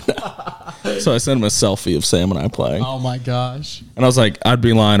home right now. So I sent him a selfie of Sam and I playing. Oh my gosh. And I was like, I'd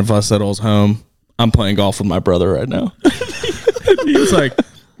be lying if I said I was home. I'm playing golf with my brother right now. He was like,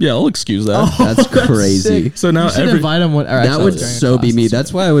 yeah, I'll excuse that. That's crazy. Sick. So now You should invite him. That would so be me.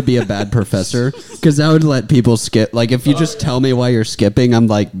 That's why I would be a bad professor, because I would let people skip. Like, if you just tell me why you're skipping, I'm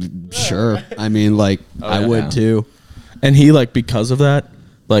like, sure. I mean, like, I would too. And he, like, because of that,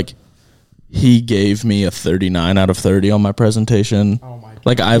 like, he gave me a 39 out of 30 on my presentation. Oh my God.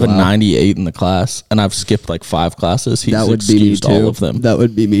 Like, I have a 98 in the class, and I've skipped like 5 classes. He's That would be me excused too. all of them. That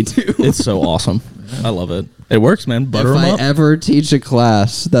would be me too. It's so awesome. I love it. It works, man. Butter If them I up. ever teach a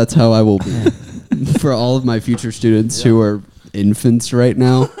class, that's how I will be. For all of my future students who are infants right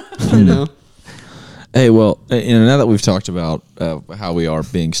now, you know. Hey, well, now that we've talked about how we are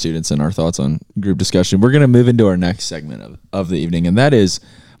being students and our thoughts on group discussion, we're going to move into our next segment of the evening, and that is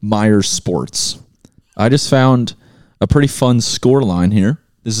Myers Sports. I just found a pretty fun score line here.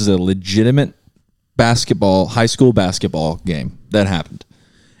 This is a legitimate high school basketball game that happened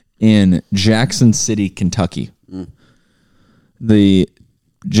in Jackson City, Kentucky. The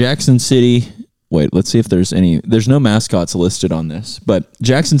Jackson City... Wait, let's see if there's no mascots listed on this, but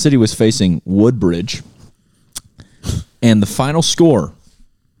Jackson City was facing Woodbridge, and the final score,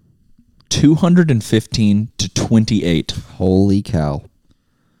 215-28. Holy cow.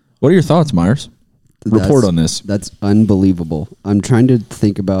 What are your thoughts, Myers? Report on this. That's unbelievable. I'm trying to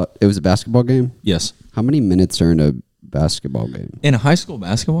think about, it was a basketball game? Yes. How many minutes are in a basketball game? In a high school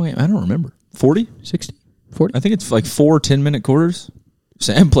basketball game? I don't remember. 40? 60? 40? I think it's like 4 10-minute quarters.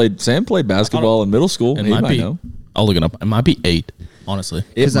 Sam played basketball in middle school. It He might be. know. I'll look it up. It might be 8, honestly.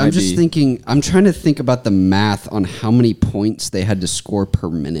 Because I'm just thinking, I'm trying to think about the math on how many points they had to score per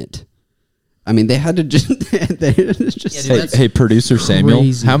minute. I mean, they had to just... Hey, producer Samuel,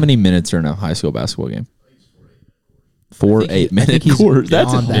 crazy. how many minutes are in a high school basketball game? 4 I think 8-minute he's quarters.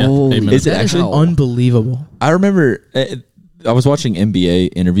 That's beyond that. Yeah, Holy- 8 minutes. Is it That is actually? unbelievable. I remember I was watching NBA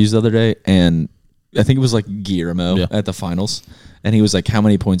interviews the other day, and I think it was like Guillermo at the finals. And he was like, how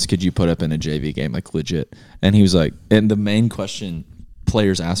many points could you put up in a JV game? Like legit. And he was like, and the main question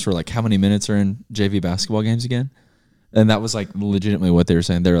players asked for, like, how many minutes are in JV basketball games again? And that was like legitimately what they were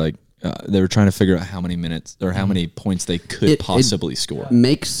saying. They were like, they were trying to figure out how many minutes or how many points they could possibly score.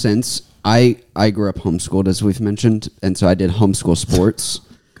 Makes sense. I grew up homeschooled, as we've mentioned. And so I did homeschool sports.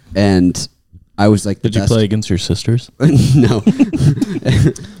 And I was like, did you play against your sisters? No.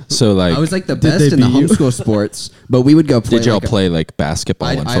 So like, I was like the best in the homeschool sports, but we would go play. Did y'all play like basketball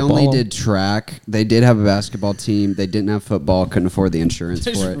and football? I only did track. They did have a basketball team. They didn't have football. Couldn't afford the insurance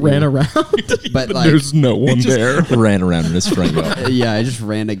for it. Ran around. But like, there's no one there. Ran around in his front yard. Yeah, I just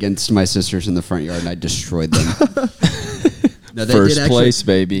ran against my sisters in the front yard and I destroyed them. No, First place,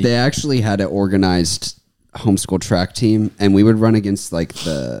 baby. They actually had an organized homeschool track team, and we would run against like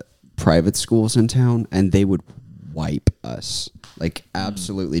the private schools in town, and they would wipe us. Like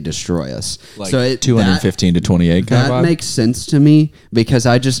absolutely destroy us. Like so 215 to 28 kind of That vibe? makes sense to me because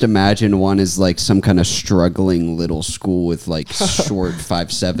I just imagine one is like some kind of struggling little school with like short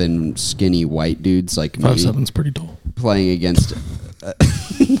 5'7" skinny white dudes like 5'7's pretty tall. Playing against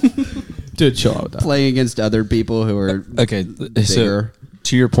Dude, chill out with that. playing against other people who are Okay, bigger. so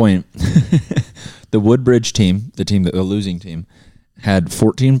to your point, the Woodbridge team, the losing team, had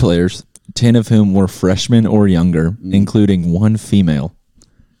 14 players, 10 of whom were freshmen or younger, including one female.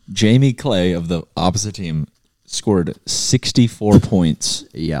 Jamie Clay of the opposite team scored 64 points.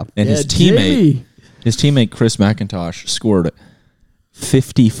 Yeah. And his teammate Chris McIntosh scored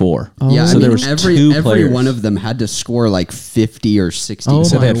 54. Yeah, so I mean, there was every players. one of them had to score like 50 or 60. Oh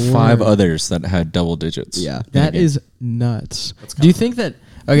So they had my 5 word. others that had double digits. Yeah. That is nuts. Do you think that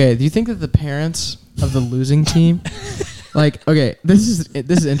the parents of the losing team like, okay, this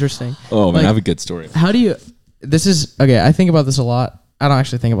is interesting. Oh man, Like, I have a good story. How do you I think about this a lot. I don't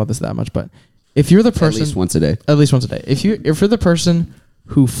actually think about this that much, but if you're the person At least once a day. If you're the person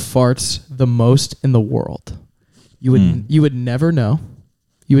who farts the most in the world, you would never know.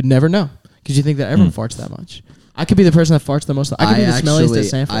 You would never know because you think that everyone farts that much. I could be the person that farts the most. I could be the smelliest at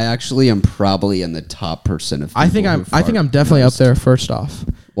Sanford. I actually am probably in the top percent of people I think I'm definitely up there first off.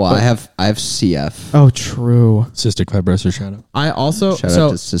 Well, I have CF. Oh, true. Cystic fibrosis shadow. I also Shout out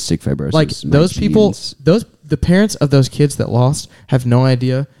to cystic fibrosis. like my those people, genes. the parents of those kids that lost have no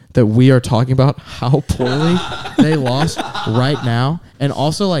idea that we are talking about how poorly they lost right now, and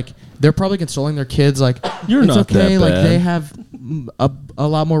also like they're probably consoling their kids like You're it's not okay, that like bad. they have a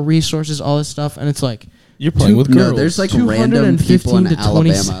lot more resources, all this stuff, and it's like You're playing with girls. No, there's like random people in 215 to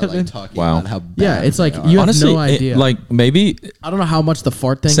Alabama 27. like talking Wow. about how bad yeah, it's like they are. you have Honestly, no idea. like maybe I don't know how much the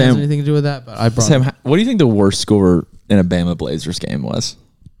fart thing Sam- has anything to do with that, but I brought Sam, it up. what do you think the worst score in a Bama Blazers game was?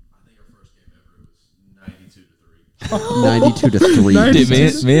 92 to 3.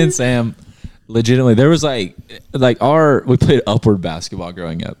 Dude, me and Sam, legitimately, there was like we played upward basketball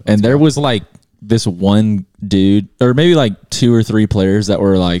growing up, and there was like this one dude, or maybe like 2 or 3 players that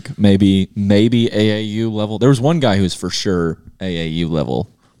were like maybe AAU level. There was one guy who was for sure AAU level,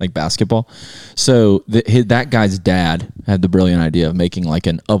 like basketball. So that guy's dad had the brilliant idea of making like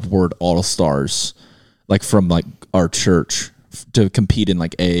an upward all stars, like from like our church to compete in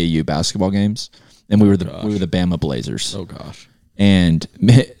like AAU basketball games. And we were the Bama Blazers. Oh gosh. And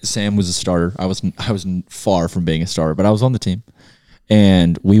Sam was a starter. I was far from being a starter, but I was on the team.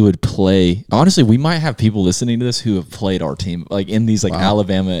 And we would play. Honestly, we might have people listening to this who have played our team, like in these like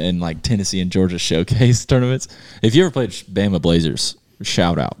Alabama and like Tennessee and Georgia showcase tournaments. If you ever played Bama Blazers,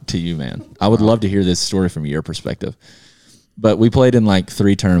 shout out to you, man. I would love to hear this story from your perspective. But we played in like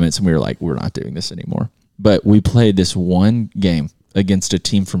 3 tournaments, and we were like, we're not doing this anymore. But we played this one game against a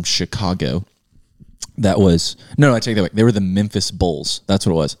team from Chicago. That was I take that back. They were the Memphis Bulls. That's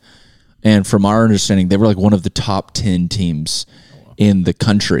what it was. And from our understanding, they were like one of the top 10 teams in the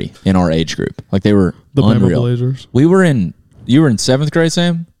country in our age group. Like they were The unreal. Bama Blazers. You were in 7th grade,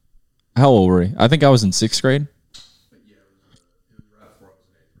 Sam? How old were you? I think I was in 6th grade.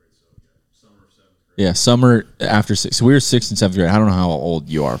 Yeah, summer after 6. So we were 6th and 7th grade. I don't know how old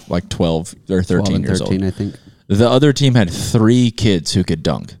you are, like 12 or 13 years 13, old. I think. The other team had 3 kids who could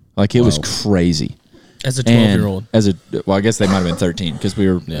dunk. Like it was crazy. As a 12-year-old. I guess they might have been 13 because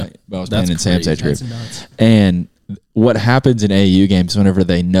I was playing in Sam's age group. That's nuts. And what happens in AAU games whenever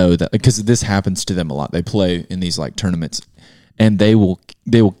they know that, because this happens to them a lot, they play in these like tournaments, and they will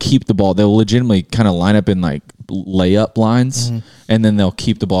keep the ball. They'll legitimately kind of line up in like layup lines, and then they'll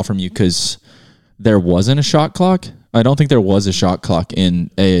keep the ball from you because there wasn't a shot clock I don't think there was a shot clock in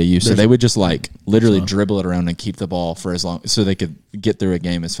AAU, so they would just like literally dribble it around and keep the ball for as long, so they could get through a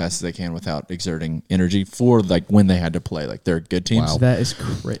game as fast as they can without exerting energy for like when they had to play. Like they're good teams. Wow. That is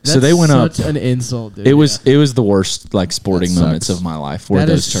great. So they went up. Such an insult, dude. It was the worst like sporting moments of my life. Were that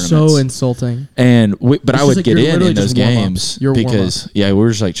those is tournaments. so insulting. And but I would like get you're in literally those just warm-ups. games You're because we were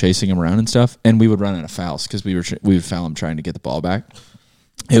just like chasing them around and stuff, and we would run out of fouls because we would foul them trying to get the ball back.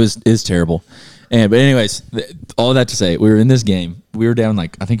 It was terrible. But anyways, all that to say, we were in this game. We were down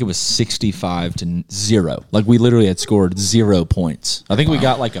like I think it was 65-0. Like we literally had scored 0 points. I think we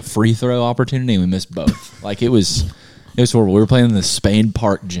got like a free throw opportunity and we missed both. Like it was horrible. We were playing in the Spain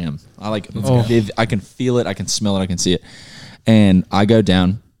Park gym. I can feel it. I can smell it. I can see it. And I go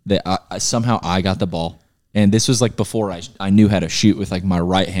down. Somehow I got the ball. And this was like before I knew how to shoot with like my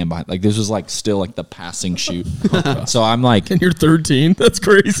right hand behind. Like this was like still like the passing shoot. So I'm like, and you're 13. That's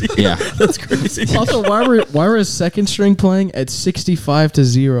crazy. Yeah, that's crazy. Also, why were second string playing at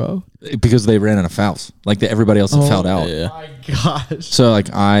 65-0? Because they ran out of fouls. Like everybody else had fouled out. Yeah. My gosh. So like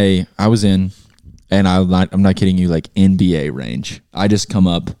I was in, and I'm not kidding you, like NBA range. I just come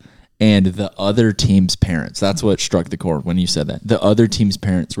up. And the other team's parents, that's what struck the chord when you said that. The other team's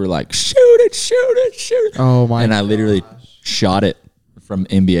parents were like, shoot it. Oh, my And I literally shot it from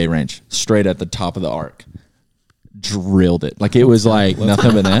NBA range, straight at the top of the arc. Drilled it. Like it was like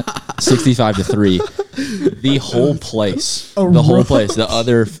nothing but that. 65-3. The whole place. The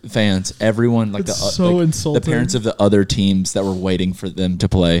other fans, everyone, like insulting. the parents of the other teams that were waiting for them to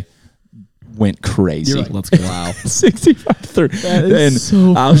play went crazy. Like, let's go. Wow. 65-3. And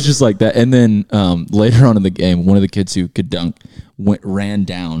so I was just like that. And then later on in the game, one of the kids who could dunk ran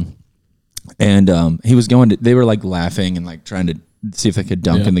down, and he was they were like laughing and like trying to see if they could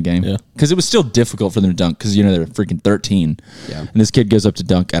dunk in the game. Yeah. Because it was still difficult for them to dunk because, they're freaking 13. Yeah. And this kid goes up to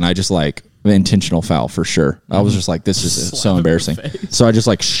dunk, and I just like, intentional foul for sure. I was just like, this is so embarrassing. So I just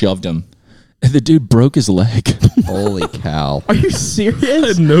like shoved him. And the dude broke his leg. Holy cow. Are you serious? I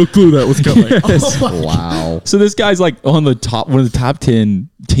had no clue that was coming. Yes. Oh, wow. So this guy's like on one of the top 10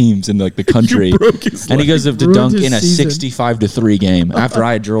 teams in like the country. And he goes up to dunk in a 65-3 game after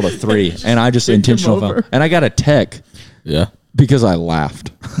I had drilled a 3. And I just intentional foul. And I got a tech. Yeah. Because I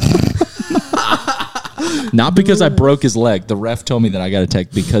laughed. Not because I broke his leg. The ref told me that I got a tech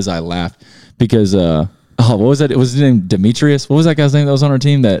because I laughed. Because what was that? It was his name Demetrius. What was that guy's name that was on our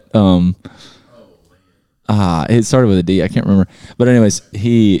team that it started with a D. I can't remember. But anyways,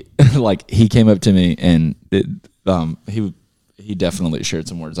 he came up to me and he definitely shared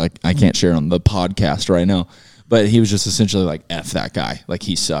some words. I can't share it on the podcast right now. But he was just essentially like, F that guy. Like,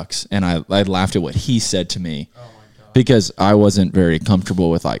 he sucks. And I laughed at what he said to me. Because I wasn't very comfortable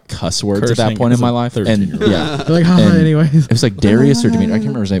with like cuss words at that point in my life. And yeah. Like, anyways. It was like Darius or Dimitri. I can't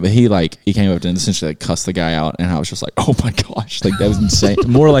remember his name, but he came up to and essentially like cussed the guy out, and I was just like, oh my gosh, like that was insane.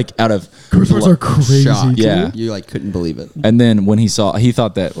 More like out of curse words are crazy. Shock. Yeah. You like couldn't believe it. And then when he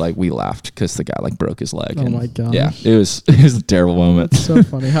thought that like we laughed because the guy like broke his leg. Oh my god. Yeah. It was a terrible moment. So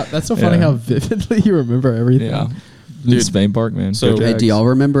funny. How vividly you remember everything. Yeah. Dude, Spain Park, man. So, hey, do y'all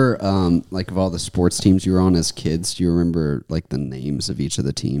remember, like, of all the sports teams you were on as kids, do you remember, like, the names of each of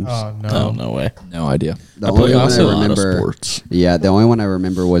the teams? Oh, no. Oh, no way. No idea. The only one I remember, sports. Yeah, the only one I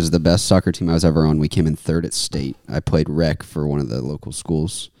remember was the best soccer team I was ever on. We came in third at state. I played rec for one of the local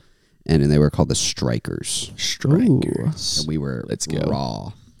schools, and they were called the Strikers. Strikers. And we were Let's go.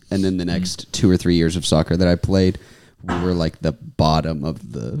 raw. And then the next 2 or 3 years of soccer that I played, we were like the bottom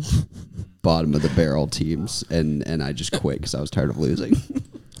of the barrel teams, and I just quit because I was tired of losing.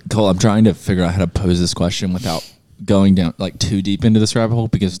 Cole, I'm trying to figure out how to pose this question without going down like too deep into this rabbit hole,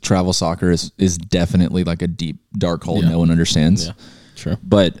 because travel soccer is definitely like a deep dark hole no one understands. Yeah, true.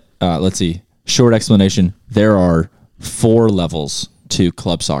 But let's see. Short explanation: there are 4 levels to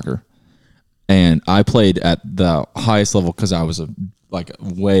club soccer, and I played at the highest level because I was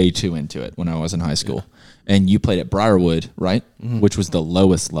way too into it when I was in high school. Yeah. And you played at Briarwood, right? Mm-hmm. Which was the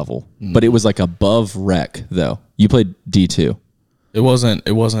lowest level. Mm-hmm. But it was like above rec, though. You played D2. It wasn't.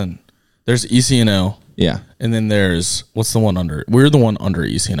 There's ECNL. Yeah. And then there's, what's the one under? We're the one under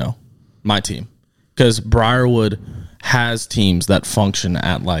ECNL. My team. Because Briarwood has teams that function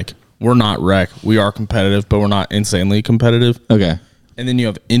at like, we're not rec. We are competitive, but we're not insanely competitive. Okay. And then you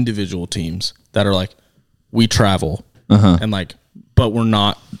have individual teams that are like, we travel. And like, but we're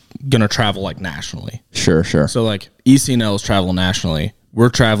not going to travel like nationally. Sure. So like ECNLs travel nationally. We're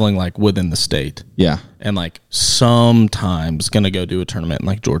traveling like within the state. Yeah. And like sometimes going to go do a tournament in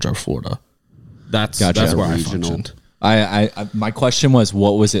like Georgia or Florida. That's where I functioned. I my question was,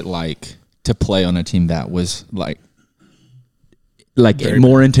 what was it like to play on a team that was like very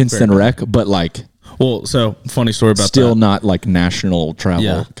more big, intense than rec, but like Well, so funny story about Still that. not like national travel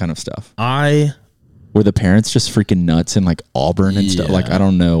Yeah. kind of stuff. Were the parents just freaking nuts in like Auburn and stuff? Like, I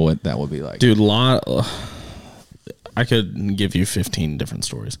don't know what that would be like. Dude, I could give you 15 different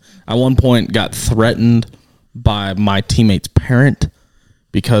stories. At one point, got threatened by my teammate's parent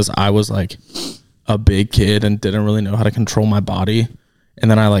because I was like a big kid and didn't really know how to control my body.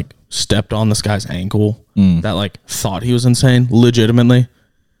 And then I like stepped on this guy's ankle that like thought he was insane, legitimately.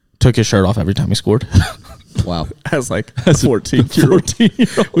 Took his shirt off every time he scored. Wow. As a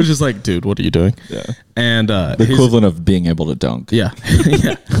 14-year-old. Which is like, dude, what are you doing? Yeah. And the equivalent of being able to dunk. Yeah.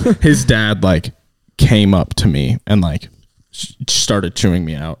 Yeah. His dad like came up to me and like started chewing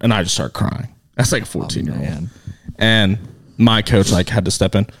me out, and I just started crying. That's like a 14-year-old. And my coach like had to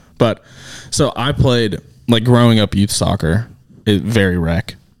step in. But so I played like growing up youth soccer, very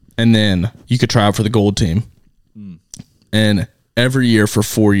rec. And then you could try out for the gold team. And every year for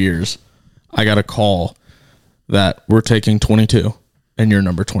 4 years, I got a call that we're taking 22 and you're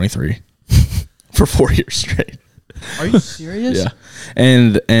number 23 for 4 years straight. Are you serious? Yeah.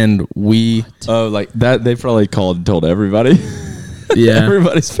 And we like that they probably called and told everybody. Yeah.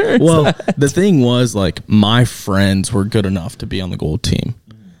 Everybody's parents. Well, the thing was like my friends were good enough to be on the gold team.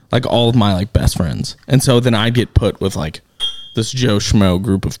 Like all of my like best friends. And so then I'd get put with like this Joe Schmo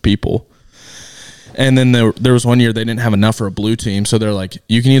group of people. And then there was one year they didn't have enough for a blue team, so they're like,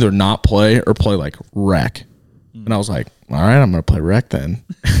 you can either not play or play like rec. And I was like, all right, I'm gonna play rec then.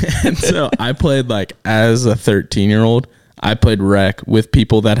 And so I played like as a 13-year-old, I played rec with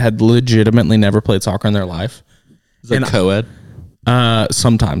people that had legitimately never played soccer in their life. Is it co-ed?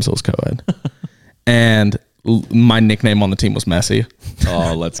 Sometimes it was co-ed. And my nickname on the team was Messi.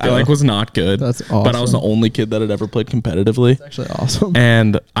 Oh, let's go. I like was not good. That's awesome. But I was the only kid that had ever played competitively. That's actually awesome.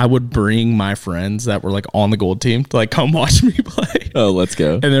 And I would bring my friends that were like on the gold team to like come watch me play. Oh, let's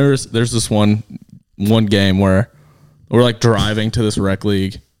go. And there's this one game where we're like driving to this rec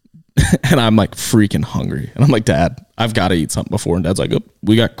league and I'm like freaking hungry. And I'm like, Dad, I've got to eat something before. And Dad's like, oh,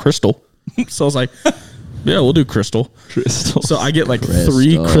 we got Crystal. So I was like, yeah, we'll do Crystal. So I get like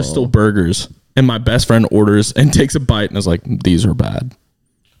 3 Crystal burgers. And my best friend orders and takes a bite and is like, these are bad.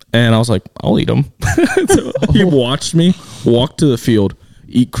 And I was like, I'll eat them. So he watched me walk to the field,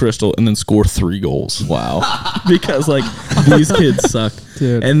 eat Crystal, and then score 3 goals. Wow. Because like these kids suck.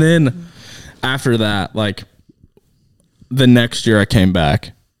 Dude. And then after that, like the next year I came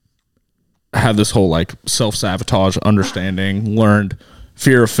back, I had this whole like self-sabotage understanding, learned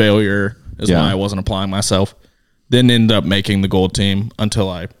fear of failure is why I wasn't applying myself. Then ended up making the gold team until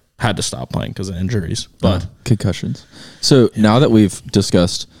I had to stop playing because of injuries. But concussions. So now that we've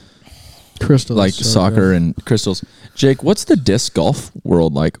discussed Crystals, like soccer and crystals, Jake, what's the disc golf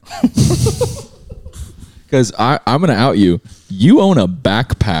world like? Because I'm gonna out you. You own a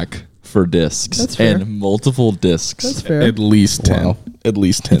backpack for discs. That's fair. And multiple discs. That's fair. at least 10. Wow. At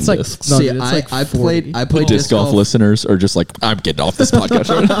least 10 It's like discs. no, See, dude, it's like I 40. played Disc golf listeners are just like, I'm getting off this podcast.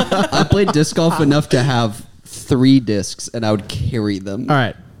 I played disc golf enough to have 3 discs, and I would carry them. All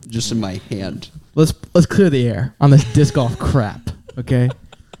right, Just in my hand. let's clear the air on this disc golf crap. Okay,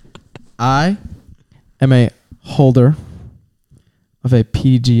 I am a holder of a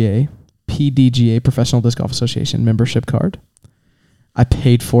PDGA Professional Disc Golf Association membership card. I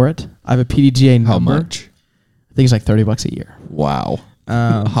paid for it. I have a PDGA number. How much? I think it's like $30 a year. Wow.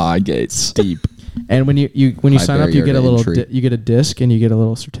 High gates. Steep. And when you High sign up, you barrier get a to little entry. you get a disc and you get a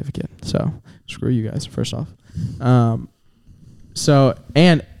little certificate. So screw you guys. First off, so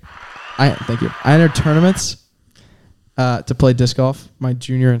and thank you. I entered tournaments to play disc golf my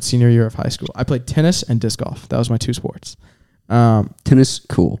junior and senior year of high school. I played tennis and disc golf. That was my 2 sports. Tennis,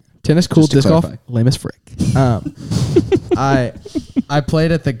 cool. Tennis, cool. Just to Disc golf, clarify. lame as frick. I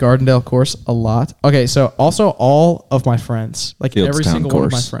played at the Gardendale course a lot. Okay, so also all of my friends, like every Fieldstown single one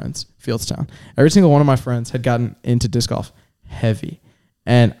of my course. friends, Fieldstown, every single one of my friends had gotten into disc golf heavy,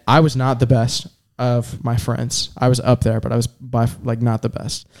 and I was not the best of my friends. I was up there, but I was by like not the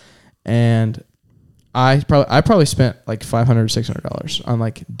best, and I probably spent like $500 or $600 on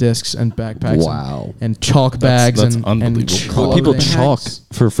like discs and backpacks. Wow. And chalk bags That's and unbelievable. and People clothing. chalk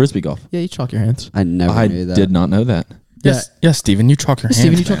for frisbee golf. Yeah, you chalk your hands. I never I knew that. did not know that. Yes, Steven, you chalk your hands.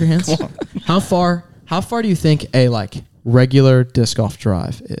 Steven, you chalk your man. hands. Come on. How far do you think a like regular disc golf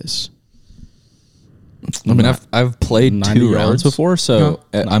drive is? I mean, I've played 90 2 rounds yards? before, so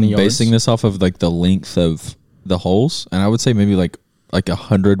No, I'm 90 basing yards. this off of like the length of the holes, and I would say maybe like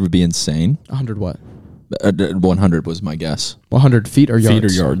 100 would be insane. 100 what? 100 was my guess. 100 feet or yards? Feet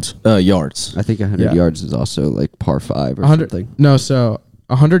or yards? Yards. I think 100 Yeah. yards is also like par 5 or 100. something. No, so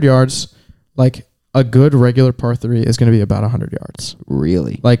 100 yards, like a good regular par 3 is going to be about 100 yards.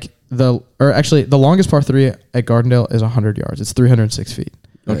 Really? Like the longest par 3 at Gardendale is 100 yards. It's 306 feet.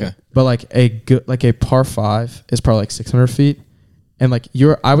 Okay. But like a par 5 is probably like 600 feet. And like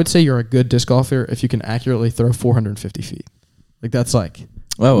I would say you're a good disc golfer if you can accurately throw 450 feet. Like that's like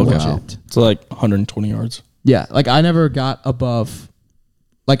legit. It's like 120 yards. Yeah, like I never got above.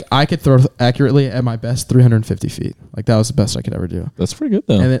 Like I could throw accurately at my best 350 feet. Like that was the best I could ever do. That's pretty good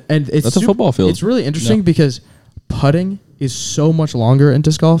though. And it's that's a football field. It's really interesting because putting is so much longer in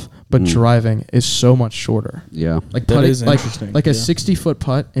disc golf, but driving is so much shorter. Yeah. Like that putting, is interesting. like a 60-foot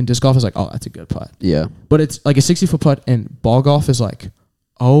putt in disc golf is like, oh, that's a good putt. Yeah. But it's like a 60-foot putt in ball golf is like,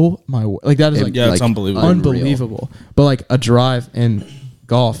 oh my, like that is like, yeah, it's unbelievable. Unbelievable. But like a drive in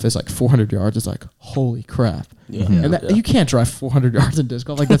golf is like 400 yards. It's like, holy crap. Yeah. And that, you can't drive 400 yards in disc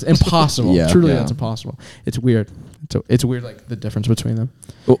golf. Like that's impossible. Yeah. Truly, Yeah. that's impossible. It's weird. It's weird, like the difference between them.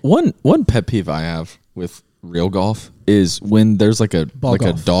 But one pet peeve I have with real golf is when there's like a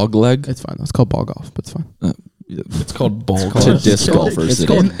golf. dog leg. It's fine. It's called ball golf, but it's fine. It's called ball To golf. disc golfers. It's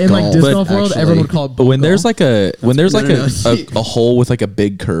called In like disc golf, golf world, actually. everyone would call it But ball when there's golf. like a No. hole with like a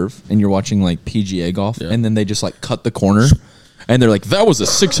big curve and you're watching like PGA golf and then they just like cut the corner and they're like, that was a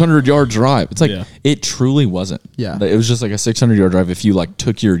 600-yard drive. It's like, it truly wasn't. Yeah. It was just like a 600-yard drive if you like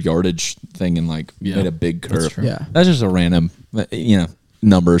took your yardage thing and like made a big curve. true. Yeah. That's just a random,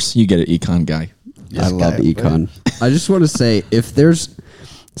 numbers. You get an econ guy. I love econ. I just want to say,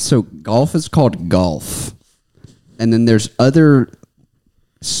 golf is called golf, and then there's other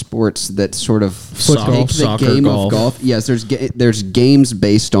sports that sort of take the soccer, game golf. of golf. Yes, there's games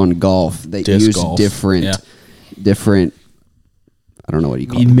based on golf that Disc use golf. different. I don't know what you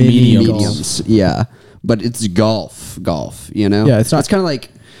call it. Mediums. Mediums. Yeah, but it's golf. You know. Yeah, it's not- It's kind of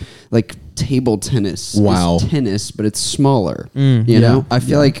like table tennis. Wow. It's tennis, but it's smaller. Yeah. You know. I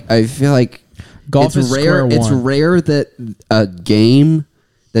feel like Golf it's is rare. square It's one. rare that a game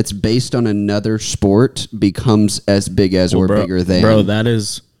that's based on another sport becomes as big as or bigger than. Bro, that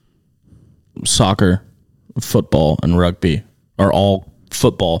is soccer, football, and rugby are all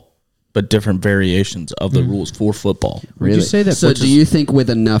football, but different variations of the rules for football. Would you say that? So, do you think with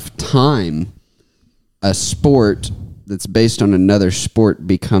enough time, a sport that's based on another sport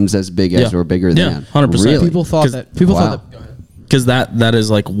becomes as big as or bigger than? 100%. Really? people thought that? People thought that. Because that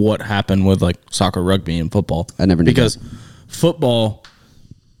is like what happened with like soccer, rugby, and football. I never knew because football,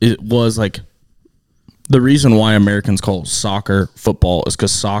 it was like the reason why Americans call soccer football is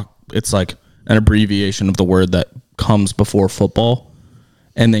because it's like an abbreviation of the word that comes before football,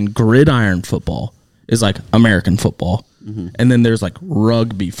 and then gridiron football is like American football, and then there's like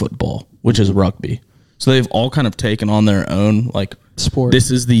rugby football, which is rugby. So they've all kind of taken on their own like Sport. This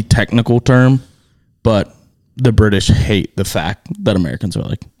is the technical term, but the British hate the fact that Americans are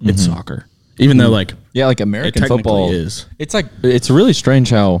like, it's soccer. Even though like American it football technically is. It's really strange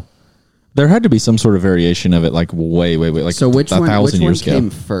how there had to be some sort of variation of it like way like So which one? Which 1,000 one years ago. came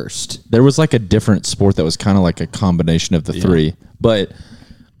first? There was like a different sport that was kind of like a combination of the three. But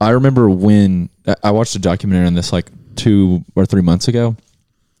I remember when I watched a documentary on this like 2 or 3 months ago.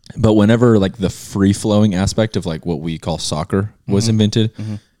 But whenever like the free flowing aspect of like what we call soccer was invented,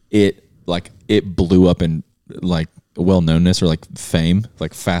 it blew up in like well knownness or like fame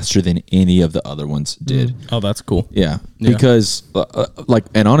like faster than any of the other ones did. Oh, that's cool. Yeah, because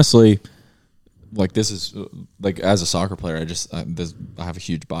and honestly, like this is like as a soccer player, I have a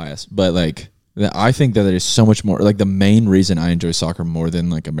huge bias, but like I think that there is so much more. Like the main reason I enjoy soccer more than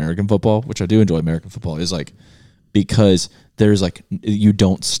like American football, which I do enjoy American football, is like because there's like you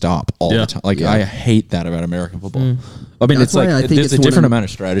don't stop all the time. Like I hate that about American football. I mean, That's it's like why I think there's it's a one different of- amount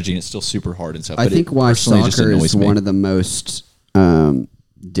of strategy and it's still super hard and stuff. I but think it why personally just soccer annoys is me. one of the most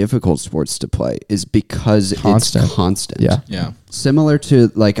difficult sports to play is because Constant. it's constant. Yeah. Similar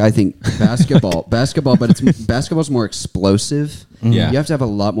to like I think basketball, but basketball's more explosive. Yeah. You have to have a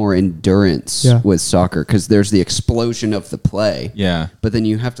lot more endurance with soccer because there's the explosion of the play. Yeah. But then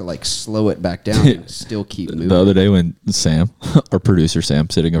you have to like slow it back down and still keep moving. The other day when Sam, our producer Sam,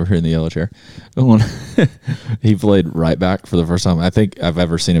 sitting over here in the yellow chair, he played right back for the first time I think I've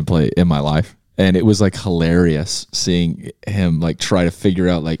ever seen him play in my life. And it was like hilarious seeing him like try to figure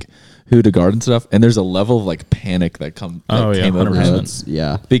out like who to guard and stuff. And there's a level of like panic that came over him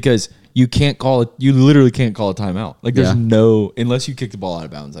 100%. Because you can't call it. You literally can't call a timeout. Like there's no unless you kick the ball out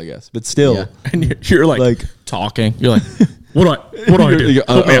of bounds, I guess. But still, And you're like talking. You're like, what do I do? You're-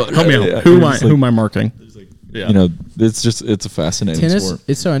 Help me out. yeah, Who you're just am I marking? it's a fascinating Tennis, sport.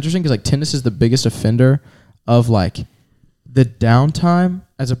 it's so interesting because like tennis is the biggest offender of like the downtime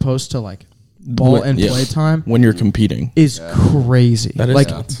as opposed to like ball and play time when you're competing. is crazy. That is like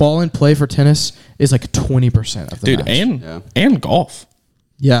nuts. ball and play for tennis is like 20% of the Dude, match. and golf.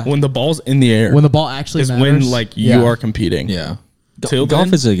 Yeah. When the ball's in the air. When the ball actually is matters. when like you are competing. Yeah. Till Golf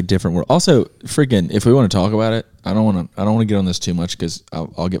then, is a different world. Also, freaking, if we want to talk about it, I don't want to get on this too much because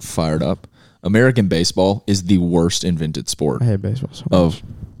I'll get fired up. American baseball is the worst invented sport I hate baseball so much. of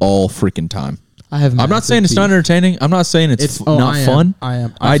all freaking time. I'm not saying it's not entertaining. I'm not saying it's not fun. I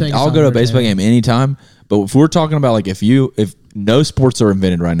am. I'll go to a baseball game anytime. But if we're talking about like if no sports are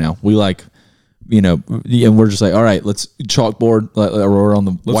invented right now, we like, and we're just like, all right, let's chalkboard or on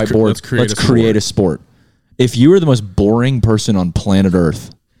the whiteboard. Let's create a sport. If you were the most boring person on planet Earth,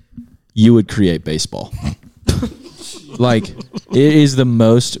 you would create baseball. Like, it is the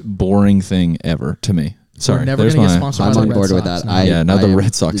most boring thing ever to me. Sorry, we're never going to get sponsored. I'm by on the board Red with Sox that. now. The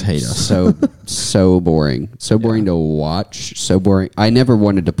Red Sox hate us. So boring. So boring to watch. So boring. I never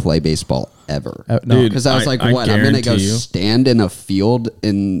wanted to play baseball ever. No, because I was like, what? I'm going to go stand in a field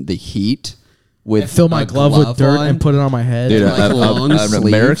in the heat with fill my glove with dirt and put it on my head. Dude, long an sleeves.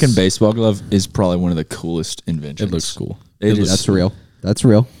 American baseball glove is probably one of the coolest inventions. it looks cool. That's real. That's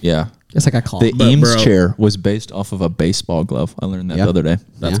real. Yeah. It's like a call. The Eames chair was based off of a baseball glove. I learned that the other day.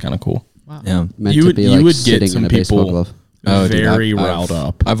 That's kind of cool. Wow. Yeah. Meant You to would be like get sitting some in a baseball people glove. very riled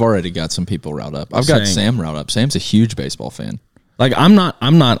up. I've already got some people riled up. I've got Sam riled up. Sam's a huge baseball fan. Like I'm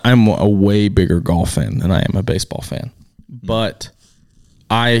a way bigger golf fan than I am a baseball fan. But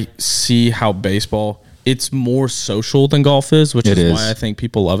I see how baseball, it's more social than golf is, which is why I think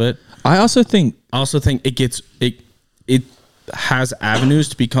people love it. I also think it has avenues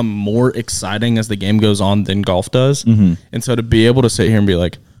to become more exciting as the game goes on than golf does. And so to be able to sit here and be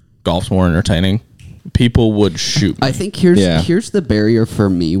like, golf's more entertaining, people would shoot me. I think here's the barrier for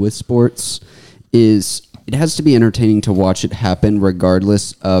me with sports is it has to be entertaining to watch it happen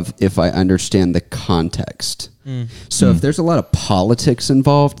regardless of if I understand the context. So if there's a lot of politics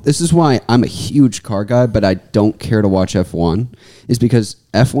involved, this is why I'm a huge car guy, but I don't care to watch F1, is because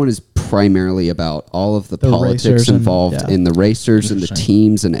F1 is primarily about all of the politics involved in the racers and the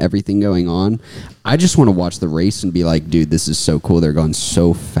teams and everything going on. I just want to watch the race and be like, dude, this is so cool. They're going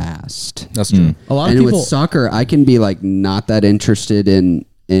so fast. That's true. A lot of And people, with soccer, I can be like not that interested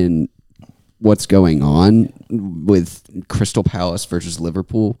in what's going on with Crystal Palace versus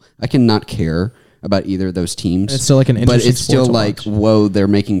Liverpool. I can not care about either of those teams. It's still like an but interesting it's still sport to like, watch. whoa, they're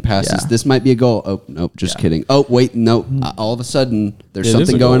making passes. Yeah. This might be a goal. Oh, nope, just kidding. Oh, wait, no. All of a sudden, there's It is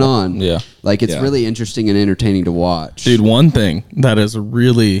something a going goal. on. Yeah. Like, it's really interesting and entertaining to watch. Dude, one thing that is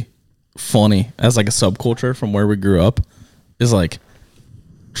really funny as like a subculture from where we grew up is like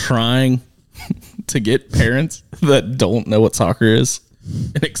trying to get parents that don't know what soccer is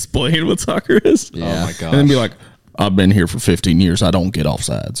and explain what soccer is. Yeah. Oh my god. And then be like, I've been here for 15 years. I don't get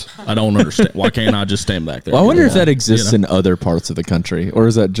offsides. I don't understand. Why can't I just stand back there? Well, I wonder if that exists in other parts of the country, or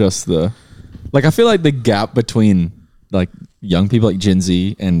is that just I feel like the gap between like young people like Gen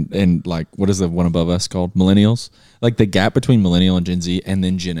Z and like, what is the one above us called? Millennials. Like the gap between millennial and Gen Z and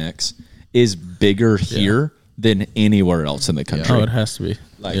then Gen X is bigger here than anywhere else in the country. Oh, it has to be.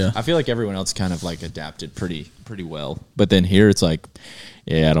 Like, I feel like everyone else kind of like adapted pretty well, but then here it's like,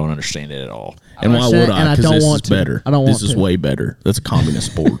 I don't understand it at all. And why would I? Because this is to. better. I don't want This is to. way better. That's a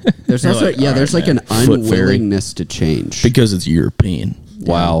communist sport. There's also, like, there's all right, like man. an Foot fairy. unwillingness to change. Because it's European.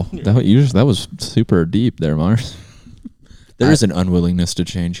 Wow, that was super deep there, Mars. There is an unwillingness to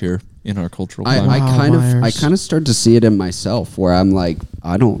change here in our cultural I climate. kind of start to see it in myself where I'm like,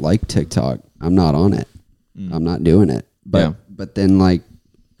 I don't like TikTok. I'm not on it. I'm not doing it. But then like,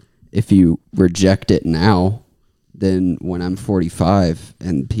 if you reject it now, then when I'm 45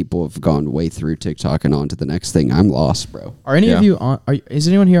 and people have gone way through TikTok and on to the next thing, I'm lost, bro. Are any of you on? Is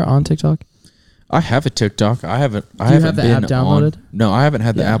anyone here on TikTok? I have a TikTok. I haven't. Do you have the app downloaded? No, I haven't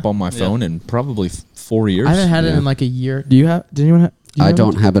had the app on my phone in probably 4 years. I haven't had it in like a year. Do you have? Did anyone have? I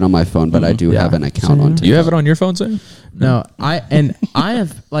don't have it on my phone, but I do have an account on TikTok. You have it on your phone, Sam? No, I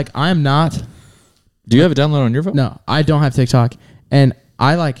have like I'm not. Do you have it downloaded on your phone? No, I don't have TikTok, and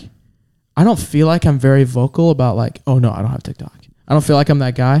I don't feel like I'm very vocal about like, oh no, I don't have TikTok. I don't feel like I'm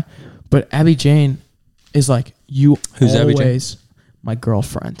that guy. But Abby Jane is like, you Who's Abby always Jane? my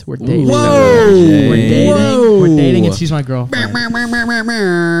girlfriend. We're dating. Whoa! We're dating. We're dating, and she's my girlfriend.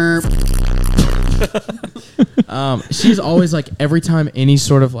 She's always like, every time any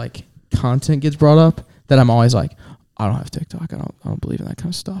sort of like content gets brought up, that I'm always like, I don't have TikTok. I don't believe in that kind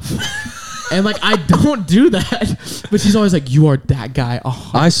of stuff. And like, I don't do that. But she's always like, you are that guy.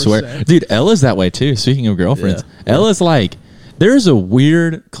 100%. I swear. Dude, Ella's that way too. Speaking of girlfriends, Ella's like, there's a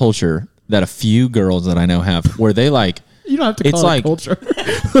weird culture that a few girls that I know have where they like, you don't have to call it culture.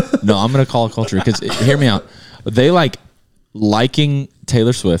 No, I'm going to call it culture because hear me out. They like liking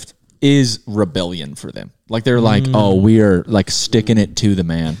Taylor Swift is rebellion for them. Like they're like, oh, we are like sticking it to the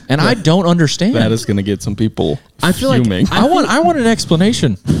man, and I don't understand. That is going to get some people. I feel fuming. like I want an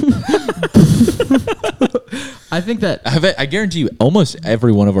explanation. I think that I guarantee you, almost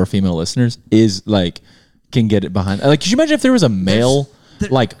every one of our female listeners is like can get it behind. Like, could you imagine if there was a male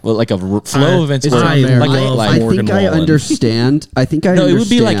like a flow of events? Where, I Morgan think I Wallen. understand. I think I no, understand. it would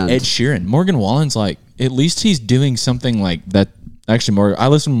be like Ed Sheeran. Morgan Wallen's like, at least he's doing something like that. Actually, I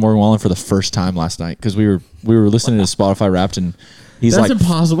listened to Morgan Wallen for the first time last night because we were listening to Spotify Wrapped, and he's that's like,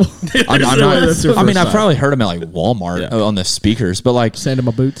 impossible. I'm not, I mean, time. I've probably heard him at like Walmart on the speakers, but like, Sand in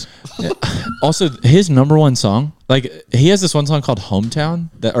my boots. also his number one song, like he has this one song called "Hometown"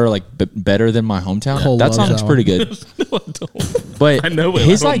 that, or like Better Than My Hometown. Cole That loves song's that pretty good. But I know it.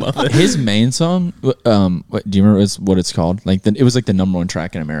 his I don't like love it. his main song. Do you remember what it's called? Like it was like the number one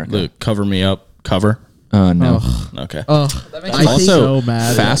track in America. The Cover Me Up cover. No. Okay. Oh, I Also, so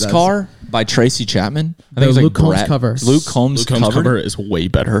mad. Fast Car by Tracy Chapman. I think it was like Luke Combs cover. Luke Combs Luke Combs covered. cover is way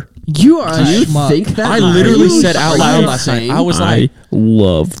better. You are. Do you think that? I literally Are you said out loud last night. insane? I was like,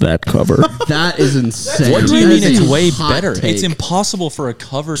 love that cover. that is insane. "What do you That mean is it's a way hot better? take. It's impossible for a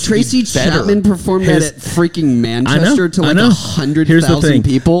cover to Tracy be better." Chapman performed that at freaking Manchester to I like know. 100,000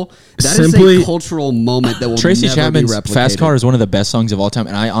 people. That is Simply- a cultural moment that will Tracy never Chapman's be replicated. Fast Car is one of the best songs of all time,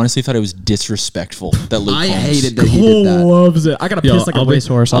 and I honestly thought it was disrespectful that Luke I Combs. hated that he Cole did that. loves it. I gotta piss like a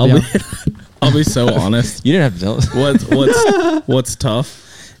racehorse. I'll be I'll be so honest. You didn't have to tell us. What's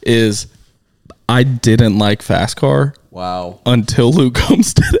tough is I didn't like Fast Car Wow, until Luke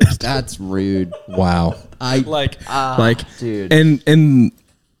Combs did it. that's rude. Wow. Like dude. and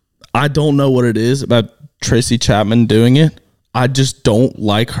I don't know what it is about Tracy Chapman doing it. I just don't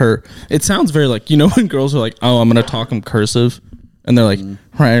like her. It sounds very like, you know, when girls are like, "Oh, I'm gonna talk in cursive," and they're like,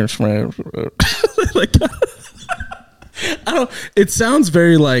 like I don't. It sounds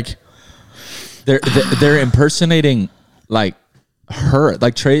very like They're impersonating like her,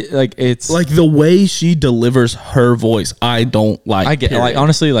 like like it's like the way she delivers her voice. I don't like. I get like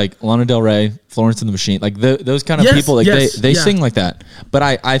honestly like Lana Del Rey, Florence and the Machine, like those kind of Yes, people, like yes, they yeah. sing like that. But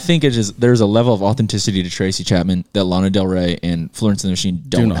I think it's just there's a level of authenticity to Tracy Chapman that Lana Del Rey and Florence and the Machine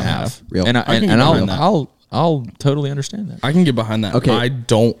don't not have. have. Real. And I can get behind that. I'll totally understand that. I can get behind that. Okay. I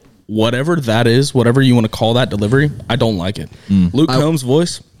don't. Whatever that is, whatever you want to call that delivery, I don't like it. Luke Combs'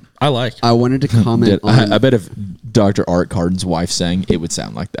 voice, I like. I wanted to comment on. I bet if Dr. Art Carden's wife sang, it would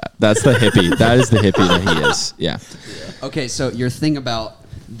sound like that. That's the hippie. That is the hippie that he is. Yeah. Okay, so your thing about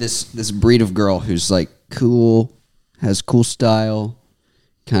this breed of girl who's like cool, has cool style,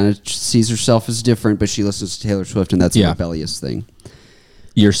 kind of sees herself as different, but she listens to Taylor Swift, and that's a rebellious thing.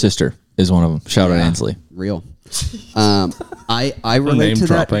 Your sister is one of them. Shout out Ansley. Real. I relate name to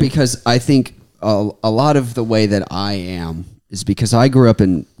dropping. that because I think a lot of the way that I am is because I grew up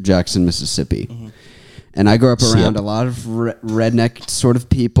in Jackson, Mississippi. And I grew up around a lot of redneck sort of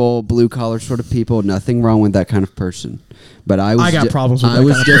people, blue collar sort of people. Nothing wrong with that kind of person. But I got problems with I that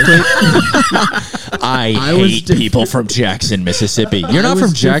was kind different. I was hate people from Jackson, Mississippi. You're not I was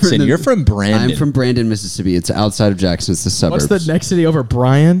from Jackson. different than- You're from Brandon. I'm from Brandon, Mississippi. It's outside of Jackson. It's the suburbs. What's the next city over?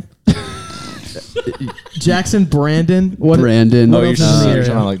 Bryan? Jackson, Brandon. What? Brandon. Oh, you're else just, is in the you're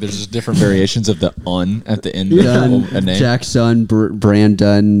area? talking like there's just different variations of the "un" at the end Dun, of a name. Jackson,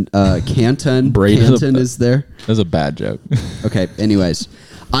 Brandon, Canton. Canton is there. That was a bad joke. Okay. Anyways,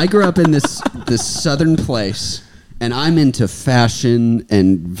 I grew up in this southern place, and I'm into fashion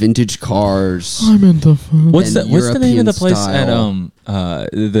and vintage cars. I'm into fun. What's And the name of the place European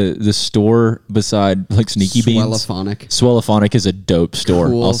at the store beside like Sneaky Beans? Swellaphonic. Swellaphonic is a dope store.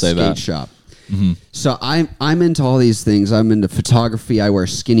 Cool I'll say skate that. shop. So I'm into all these things. I'm into photography. I wear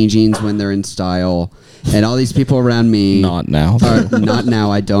skinny jeans when they're in style, and all these people around me. Not now. Not now.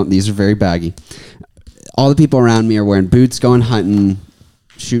 I don't. These are very baggy. All the people around me are wearing boots, going hunting,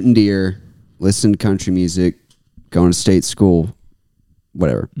 shooting deer, listening to country music, going to state school,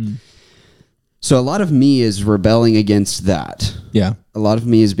 whatever. So a lot of me is rebelling against that. Yeah. A lot of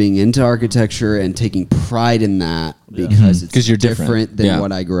me is being into architecture and taking pride in that because it's 'Cause you're different. than Yeah.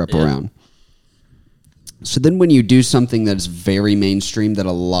 what I grew up around. So then when you do something that is very mainstream that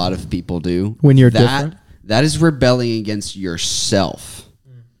a lot of people do, When you're different? that is rebelling against yourself.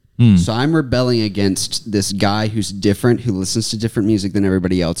 So I'm rebelling against this guy who's different, who listens to different music than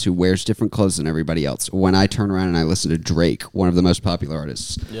everybody else, who wears different clothes than everybody else. When I turn around and I listen to Drake, one of the most popular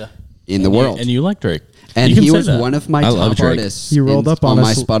artists in the world. And you like Drake. And You can he say was that. one of my I love top Drake. artists. He rolled up on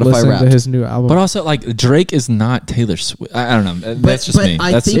my us Spotify listening Wrapped. to his new album. But also, like, Drake is not Taylor Swift. I don't know. That's just me.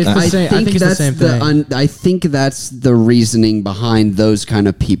 I That's, think, it's the I same- I think think it's the that's same thing. I think that's the reasoning behind those kind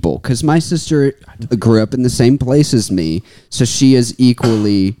of people. Because my sister grew up in the same place as me, so she is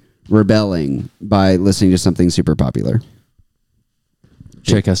equally rebelling by listening to something super popular.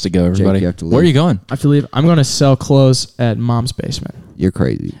 Jake has to go, everybody. Jake, you have to leave. Where are you going? I have to leave. I'm going to sell clothes at Mom's Basement. You're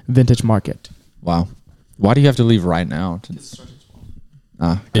crazy. Vintage Market. Wow. Why do you have to leave right now?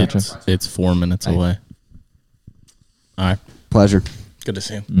 Gotcha. It's 4 minutes away. All right. Pleasure. Good to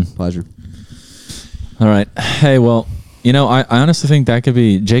see you. Pleasure. All right. Hey, well, you know, I honestly think that could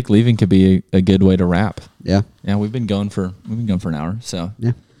be Jake leaving could be a good way to wrap. Yeah. Yeah, we've been going for an hour. So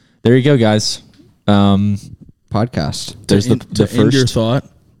Yeah. there you go, guys. Podcast. There's the to first end your thought.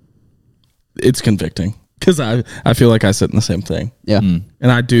 It's convicting because I feel like I said in the same thing. Yeah. And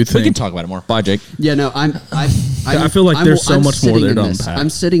I do think we can talk about it more. Bye, Jake. Yeah, no, I feel like there's so much more there to unpack. I'm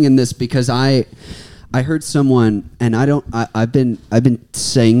sitting in this because I heard someone, and I've been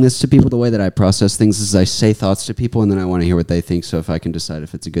saying this to people. The way that I process things is I say thoughts to people, and then I want to hear what they think. So if I can decide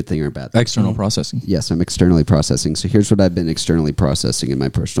if it's a good thing or a bad thing. External processing. Yes, I'm externally processing. So here's what I've been externally processing in my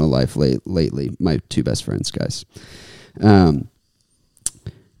personal life lately. My two best friends, guys.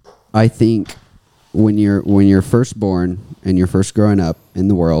 I think when you're first born and you're first growing up in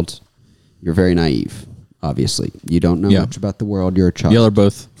the world, you're very naive. Obviously, you don't know much about the world. You're a child. Y'all are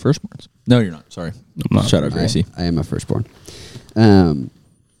both firstborns. No, you're not. Sorry. I'm not. Shout out, Gracie. I am a firstborn. From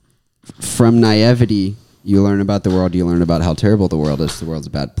naivety, you learn about the world. You learn about how terrible the world is. The world's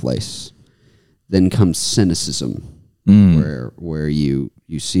a bad place. Then comes cynicism, where you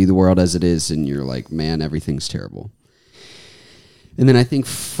see the world as it is, and you're like, man, everything's terrible. And then I think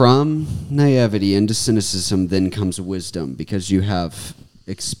from naivety into cynicism, then comes wisdom, because you have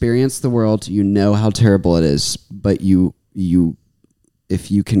experienced the world, you know how terrible it is, but if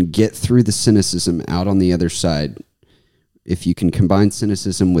you can get through the cynicism out on the other side, if you can combine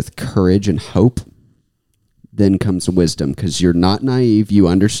cynicism with courage and hope, then comes wisdom, because you're not naive. You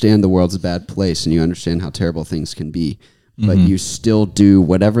understand the world's a bad place, and you understand how terrible things can be, but you still do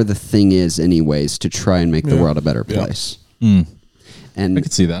whatever the thing is anyways to try and make the world a better place. And I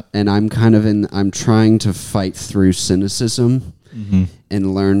could see that. And I'm trying to fight through cynicism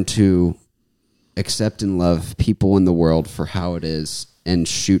and learn to accept and love people in the world for how it is and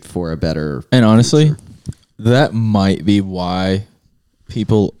shoot for a better And honestly, future. that might be why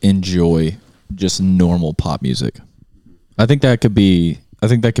people enjoy just normal pop music. I think that could be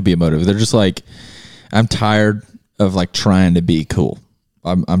a motive. They're just like, I'm tired of like trying to be cool.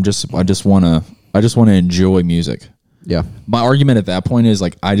 I just want to enjoy music. Yeah. My argument at that point is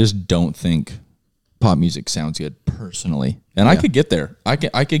like, I just don't think pop music sounds good personally. And I could get there. I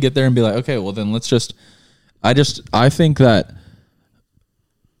could get there and be like, okay, well then let's just, I think that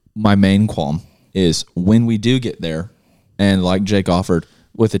my main qualm is when we do get there, and like Jake offered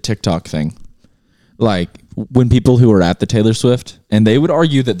with the TikTok thing, like when people who are at the Taylor Swift, and they would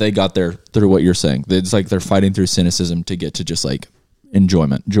argue that they got there through what you're saying. It's like they're fighting through cynicism to get to just like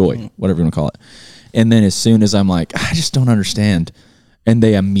enjoyment, joy, whatever you want to call it. And then as soon as I'm like, I just don't understand, and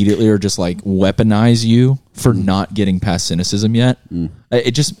they immediately are just like weaponize you for not getting past cynicism yet.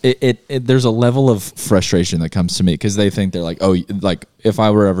 There's a level of frustration that comes to me, because they think they're like, oh, like if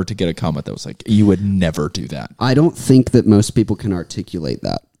I were ever to get a comment that was like, you would never do that. I don't think that most people can articulate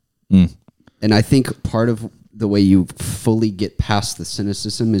that. And I think part of the way you fully get past the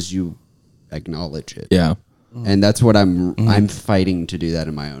cynicism is you acknowledge it. Yeah. And that's what I'm fighting to do that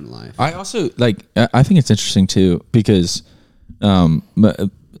in my own life. I also like, I think it's interesting too, because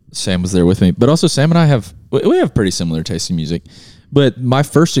Sam was there with me, but also Sam and I have pretty similar taste in music. But my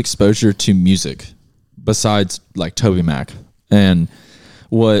first exposure to music, besides like Toby Mac and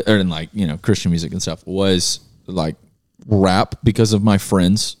like, you know, Christian music and stuff, was like rap, because of my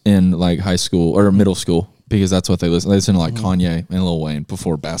friends in like high school or middle school, because that's what they listen. They listen to like Kanye and Lil Wayne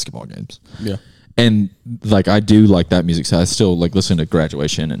before basketball games. Yeah. And like, I do like that music. So I still like listen to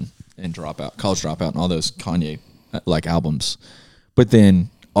Graduation and Dropout, College Dropout, and all those Kanye like albums. But then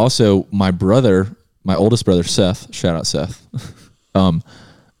also my oldest brother, Seth, shout out Seth.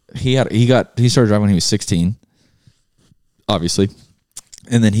 He started driving when he was 16, obviously.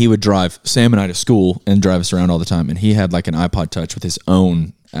 And then he would drive Sam and I to school and drive us around all the time. And he had like an iPod Touch with his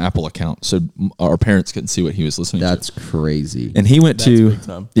own Apple account, so our parents couldn't see what he was listening to. That's crazy. And he went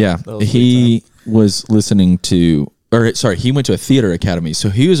he was listening to, he went to a theater academy, so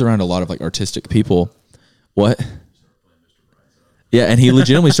he was around a lot of like artistic people. What? Yeah, and he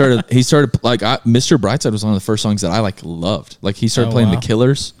legitimately started like Mr. Brightside was one of the first songs that I like loved. Like he started playing The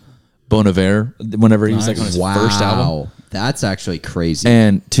Killers, Bon Iver, whenever he was like on his first album. That's actually crazy.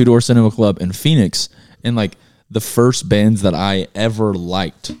 And Two Door Cinema Club and Phoenix, and like the first bands that I ever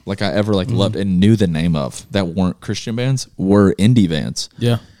liked, like I ever like loved and knew the name of, that weren't Christian bands, were indie bands.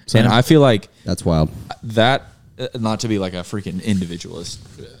 Yeah. And I feel like that's wild. That not to be like a freaking individualist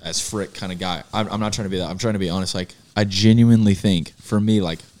as Frick kind of guy. I'm not trying to be that. I'm trying to be honest. Like, I genuinely think for me,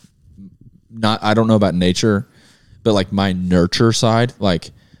 like, I don't know about nature, but like my nurture side,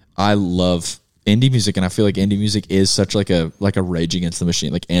 like I love indie music, and I feel like indie music is such like a Rage Against the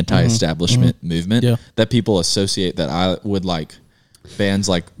Machine, like anti-establishment movement that people associate that I would like bands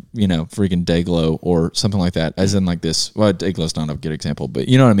like, you know, freaking Dayglow or something like that, as in like this. Well, Dayglow's not a good example, but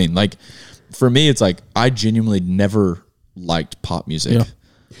you know what I mean? Like, for me, it's like I genuinely never liked pop music. Yeah.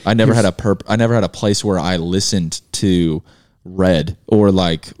 I never had a place where I listened to Red or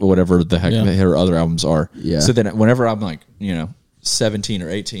like whatever the heck her other albums are. Yeah. So then whenever I'm like, you know, 17 or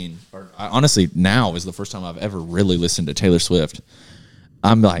 18, or honestly now is the first time I've ever really listened to Taylor Swift.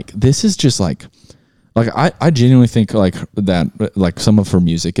 I'm like, this is just like I genuinely think like that, like some of her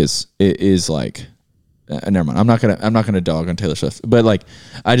music is like, never mind. I'm not gonna dog on Taylor Swift, but like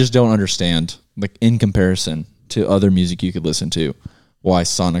I just don't understand, like in comparison to other music you could listen to, why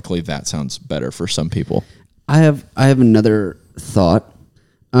sonically that sounds better for some people. I have another thought.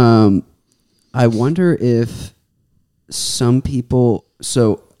 I wonder if some people,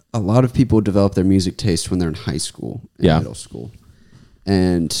 so a lot of people develop their music taste when they're in high school and middle school,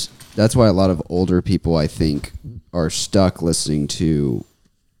 and that's why a lot of older people, I think, are stuck listening to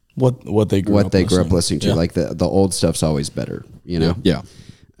what they grew up listening to. Like the old stuff's always better, you know? Yeah.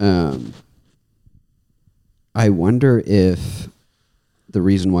 I wonder if the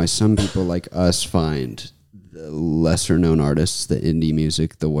reason why some people like us find the lesser known artists, the indie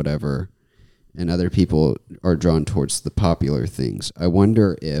music, the whatever, and other people are drawn towards the popular things. I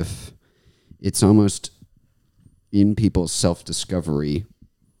wonder if it's almost in people's self-discovery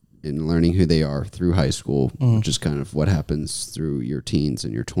in learning who they are through high school, which is kind of what happens through your teens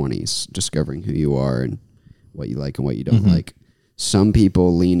and your 20s, discovering who you are and what you like and what you don't like. Some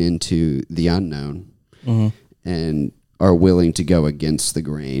people lean into the unknown and are willing to go against the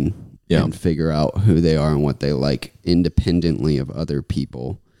grain and figure out who they are and what they like independently of other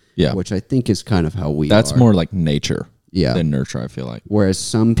people. Yeah. Which I think is kind of how we are. That's more like nature than nurture, I feel like. Whereas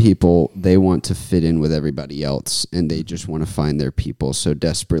some people, they want to fit in with everybody else and they just want to find their people so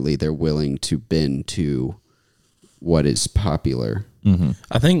desperately they're willing to bend to what is popular.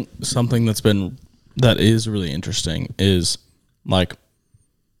 I think something that is really interesting is like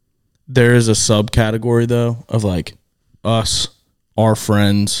there is a subcategory though of like us, our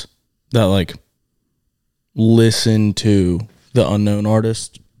friends that like listen to the unknown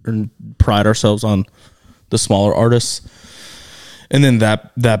artist and pride ourselves on the smaller artists, and then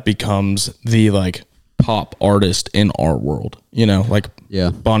that becomes the like pop artist in our world, you know, like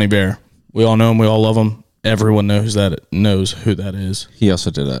Bonnie Bear. We all know him, we all love him. Everyone knows who that is. He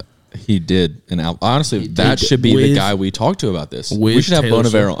also did an album. Honestly, that should be the guy we talk to about this. We should have Bon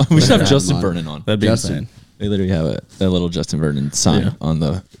Iver on. We should have Justin Vernon on. That'd be insane. They literally have a little Justin Vernon sign on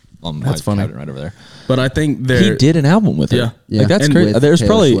my cabinet right over there. But I think he did an album with her. Yeah. Like, that's great. There's Taylor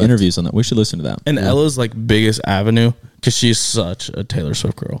probably Swift interviews on that. We should listen to that. And Ella's like biggest avenue, because she's such a Taylor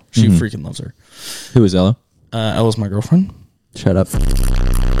Swift girl. She freaking loves her. Who is Ella? Ella's my girlfriend. Shut up.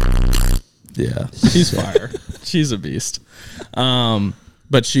 Yeah, she's fire. She's a beast.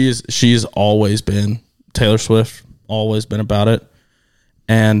 But she's always been Taylor Swift. Always been about it.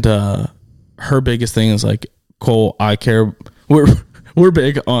 And her biggest thing is like, Cole, I care. We're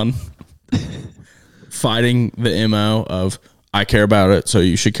big on fighting the MO of I care about it, so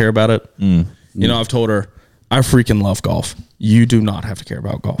you should care about it. You know, I've told her I freaking love golf. You do not have to care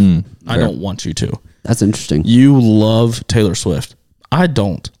about golf. I don't want you to. That's interesting. You love Taylor Swift. I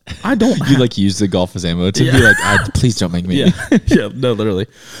don't. You like use the golf as ammo to be like, please don't make me. Yeah, no, literally.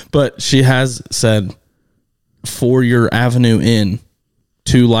 But she has said, for your avenue in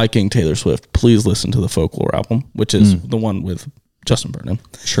to liking Taylor Swift, please listen to the Folklore album, which is the one with Justin Vernon.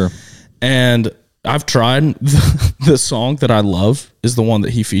 Sure. And I've tried. The song that I love is the one that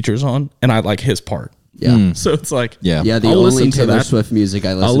he features on, and I like his part. Yeah. So it's like, the only Taylor Swift music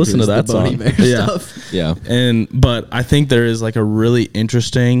I listen to is that the Bonnie Bear stuff. Yeah. But I think there is like a really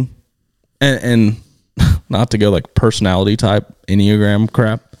interesting and not to go like personality type Enneagram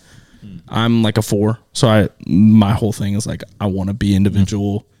crap. I'm like a 4. So my whole thing is like, I want to be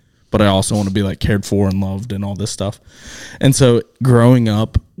individual, but I also want to be like cared for and loved and all this stuff. And so growing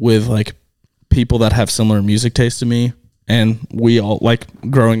up with like people that have similar music taste to me, and we all like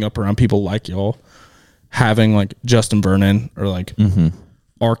growing up around people like y'all, having like Justin Vernon or like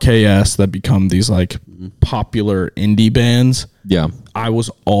RKS that become these like popular indie bands. Yeah. I was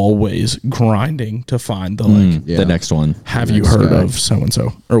always grinding to find the the next one. Have you heard of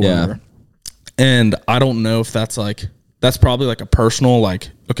so-and-so or whatever? And I don't know if that's probably like a personal, like,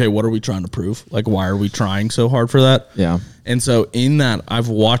 okay, what are we trying to prove? Like, why are we trying so hard for that? Yeah. And so in that, I've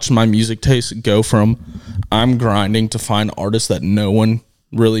watched my music taste go from I'm grinding to find artists that no one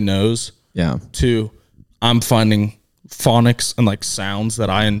really knows. Yeah. To I'm finding phonics and like sounds that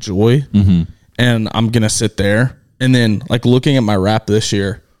I enjoy. And I'm going to sit there. And then like looking at my rap this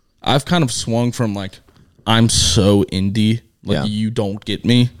year, I've kind of swung from like, I'm so indie, like you don't get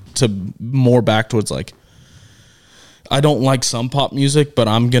me, to more back towards like, I don't like some pop music, but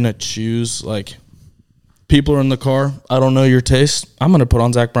I'm going to choose like, people are in the car, I don't know your taste, I'm going to put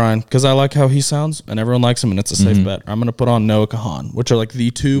on Zach Bryan because I like how he sounds and everyone likes him and it's a safe bet. I'm going to put on Noah Kahan, which are like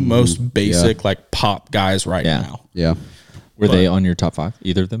the two most basic like pop guys right now. Yeah. Were they on your top 5?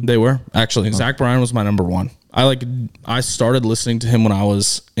 Either of them? They were actually. Zach Bryan was my number 1. I started listening to him when I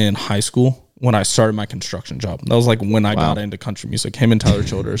was in high school. When I started my construction job, that was like when I got into country music. Him and Tyler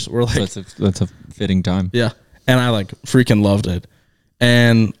Childers were like, that's a fitting time. Yeah, and I like freaking loved it.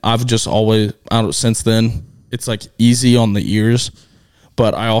 And I've just always since then. It's like easy on the ears,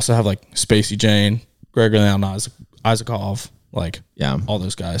 but I also have like Spacey Jane, Gregory Leon Isaacov, like all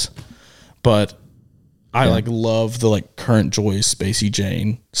those guys. But I like love the like current Joy's Spacey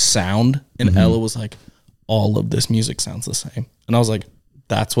Jane sound, and Ella was like, all of this music sounds the same, and I was like,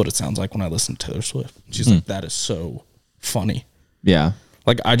 that's what it sounds like when I listen to Taylor Swift. She's like, that is so funny. Yeah,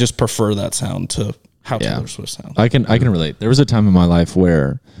 like I just prefer that sound to how Taylor Swift sounds. I can relate. There was a time in my life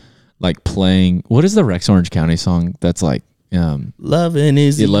where like playing, what is the Rex Orange County song that's like Loving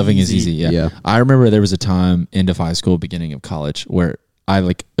is Easy. Loving is Easy. Yeah. I remember there was a time end of high school, beginning of college, where I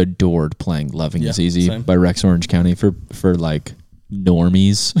like adored playing Loving is Easy by Rex Orange County for like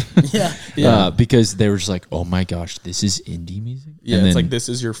normies. Because they were just like, oh my gosh, this is indie music. Yeah, and it's like this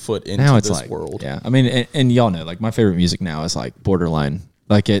is your foot into this like, world. Yeah. I mean, and y'all know, like my favorite music now is like borderline.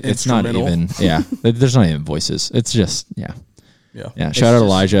 Like it's not even there's not even voices. It's just Yeah. Shout out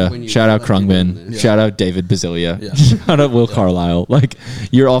Elijah. Shout out Krungman. Shout out David Bazilia. Shout out Will Carlisle. Like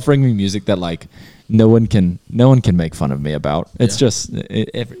you're offering me music that like no one can make fun of me about. It's just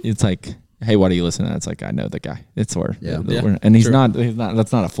it's like, hey, why do you listen to that? It's like, I know the guy. It's where and he's not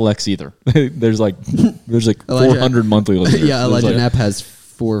that's not a flex either. there's like 400 monthly listeners. Elijah Knapp has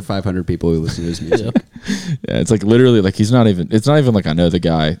 400 or 500 people who listen to his music. It's like literally like it's not even like I know the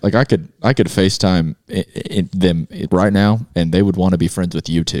guy. Like I could FaceTime them right now and they would want to be friends with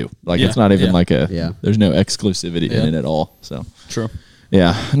you too. Like it's not even like there's no exclusivity in it at all. So true.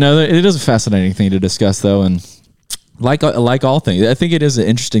 Yeah. No, it is a fascinating thing to discuss though, and like all things, I think it is an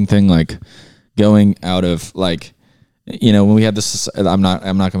interesting thing, like going out of like, you know, when we had this, I'm not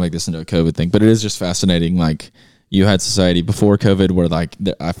gonna make this into a COVID thing, but it is just fascinating. Like you had society before COVID where like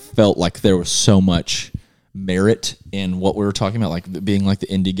I felt like there was so much merit in what we were talking about, like being like the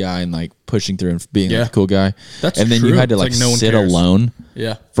indie guy and like pushing through and being like the cool guy. That's and then true. you had to like no one sit cares. alone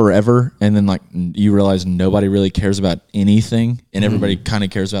Yeah. forever. And then like you realize nobody really cares about anything and everybody kind of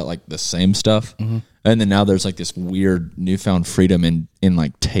cares about like the same stuff. And then now there's like this weird newfound freedom in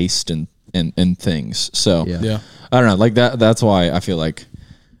like taste and things. So I don't know, like that's why I feel like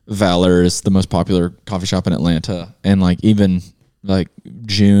Valor is the most popular coffee shop in Atlanta. And like even like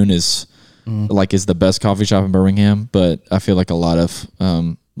June is the best coffee shop in Birmingham, but I feel like a lot of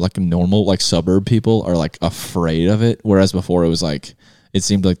like normal like suburb people are like afraid of it, whereas before it was like it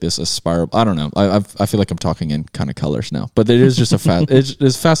seemed like this spiral. I don't know. I feel like I'm talking in kind of colors now, but it is just it's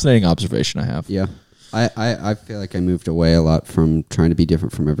a fascinating observation I have. Yeah, I feel like I moved away a lot from trying to be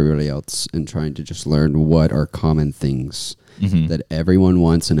different from everybody else and trying to just learn what are common things that everyone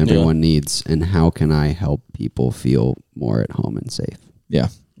wants and everyone needs, and how can I help people feel more at home and safe. Yeah,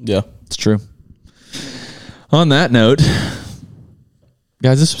 it's true. On that note,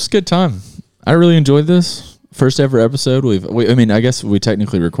 guys, this was a good time. I really enjoyed this first ever episode. I mean, I guess we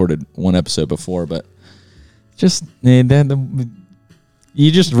technically recorded one episode before, but just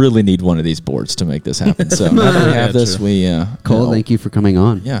you just really need one of these boards to make this happen. So now that we have this, Cole, thank you for coming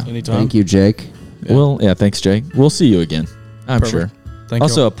on. Yeah, anytime. Thank you, Jake. Yeah. Well, thanks, Jake. We'll see you again, I'm sure. Thank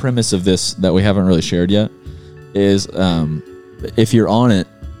also, you. a premise of this that we haven't really shared yet is if you're on it,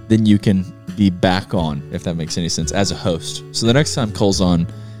 then you can be back on, if that makes any sense, as a host. So the next time Cole's on,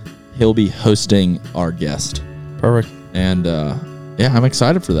 he'll be hosting our guest. Perfect. And I'm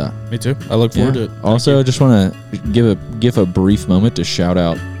excited for that. Me too. I look forward to it. Also, I just want to give a brief moment to shout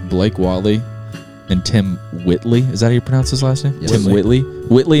out Blake Watley and Tim Whitley. Is that how you pronounce his last name? Yes. Tim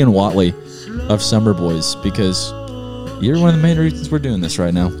Whitley and Watley of Summer Boys, because you're one of the main reasons we're doing this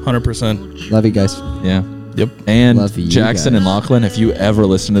right now. 100%. Love you guys. Yeah. Yep. And Love you Jackson guys. and Lachlan, if you ever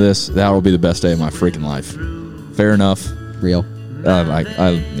listen to this, that will be the best day of my freaking life. Fair enough. Real.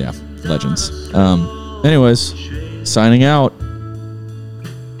 Legends. Anyways, signing out.